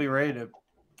I'll be ready to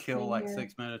kill like Same here.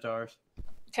 6 minotaurs.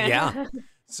 Yeah.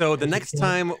 So the next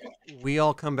time we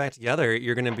all come back together,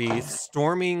 you're going to be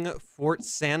storming Fort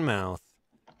Sandmouth.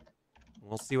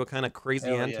 We'll see what kind of crazy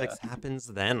Hell antics happens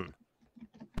then.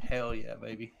 Hell yeah,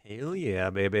 baby. Hell yeah,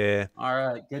 baby. All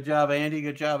right. Good job, Andy.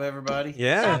 Good job, everybody.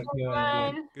 Yeah.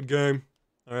 Fun. Good game.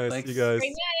 All right. Thanks. See you guys.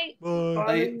 Great night.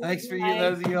 Bye. Hey, thanks for you, Bye.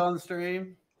 those of you on the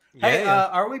stream. Yeah. Hey,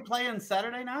 are we playing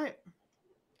Saturday night?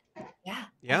 Yeah.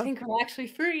 Yeah. I think we're actually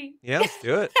free. Yeah, let's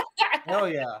do it. Hell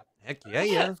yeah. Heck yeah,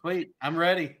 yeah. Sweet. I'm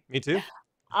ready. Me too.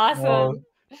 Awesome. Oh,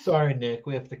 sorry, Nick.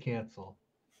 We have to cancel.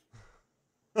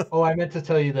 Oh, I meant to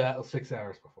tell you that 6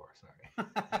 hours before.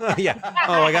 Sorry. Yeah.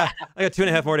 Oh, I got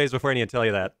 2.5 more days before I need to tell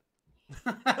you that.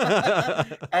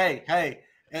 Hey,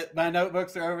 my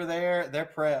notebooks are over there. They're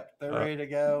prepped. They're Uh. ready to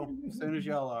go as soon as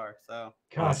y'all are. So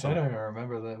Gosh, Awesome. I don't even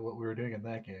remember what we were doing in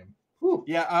that game. Whew.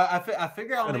 yeah, I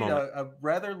figure I'll In a need moment. a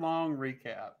rather long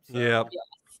recap. So, Yep.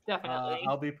 Definitely.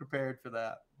 I'll be prepared for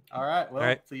that. All right. Well, All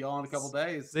right. see y'all in a couple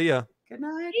days. See ya. Good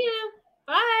night. See you.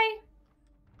 Bye.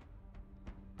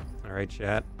 All right,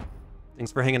 chat.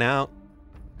 Thanks for hanging out.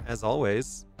 As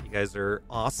always, you guys are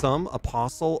awesome.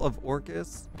 Apostle of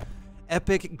Orcus,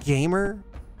 epic gamer,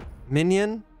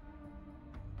 minion,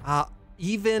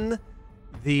 even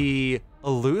the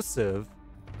elusive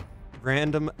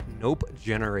random nope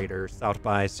generator stopped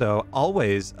by. So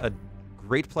always a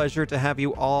great pleasure to have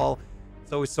you all.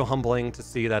 It's always so humbling to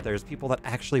see that there's people that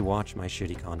actually watch my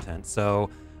shitty content.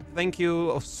 So thank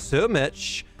you so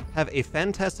much. Have a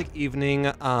fantastic evening.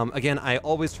 Again, I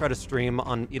always try to stream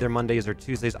on either Mondays or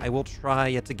Tuesdays. I will try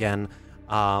it again.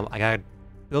 I gotta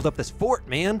build up this fort,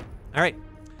 man. All right.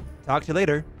 Talk to you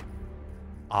later.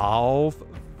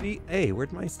 Hey,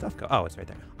 where'd my stuff go? Oh, it's right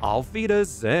there. Auf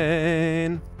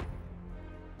Wiedersehen.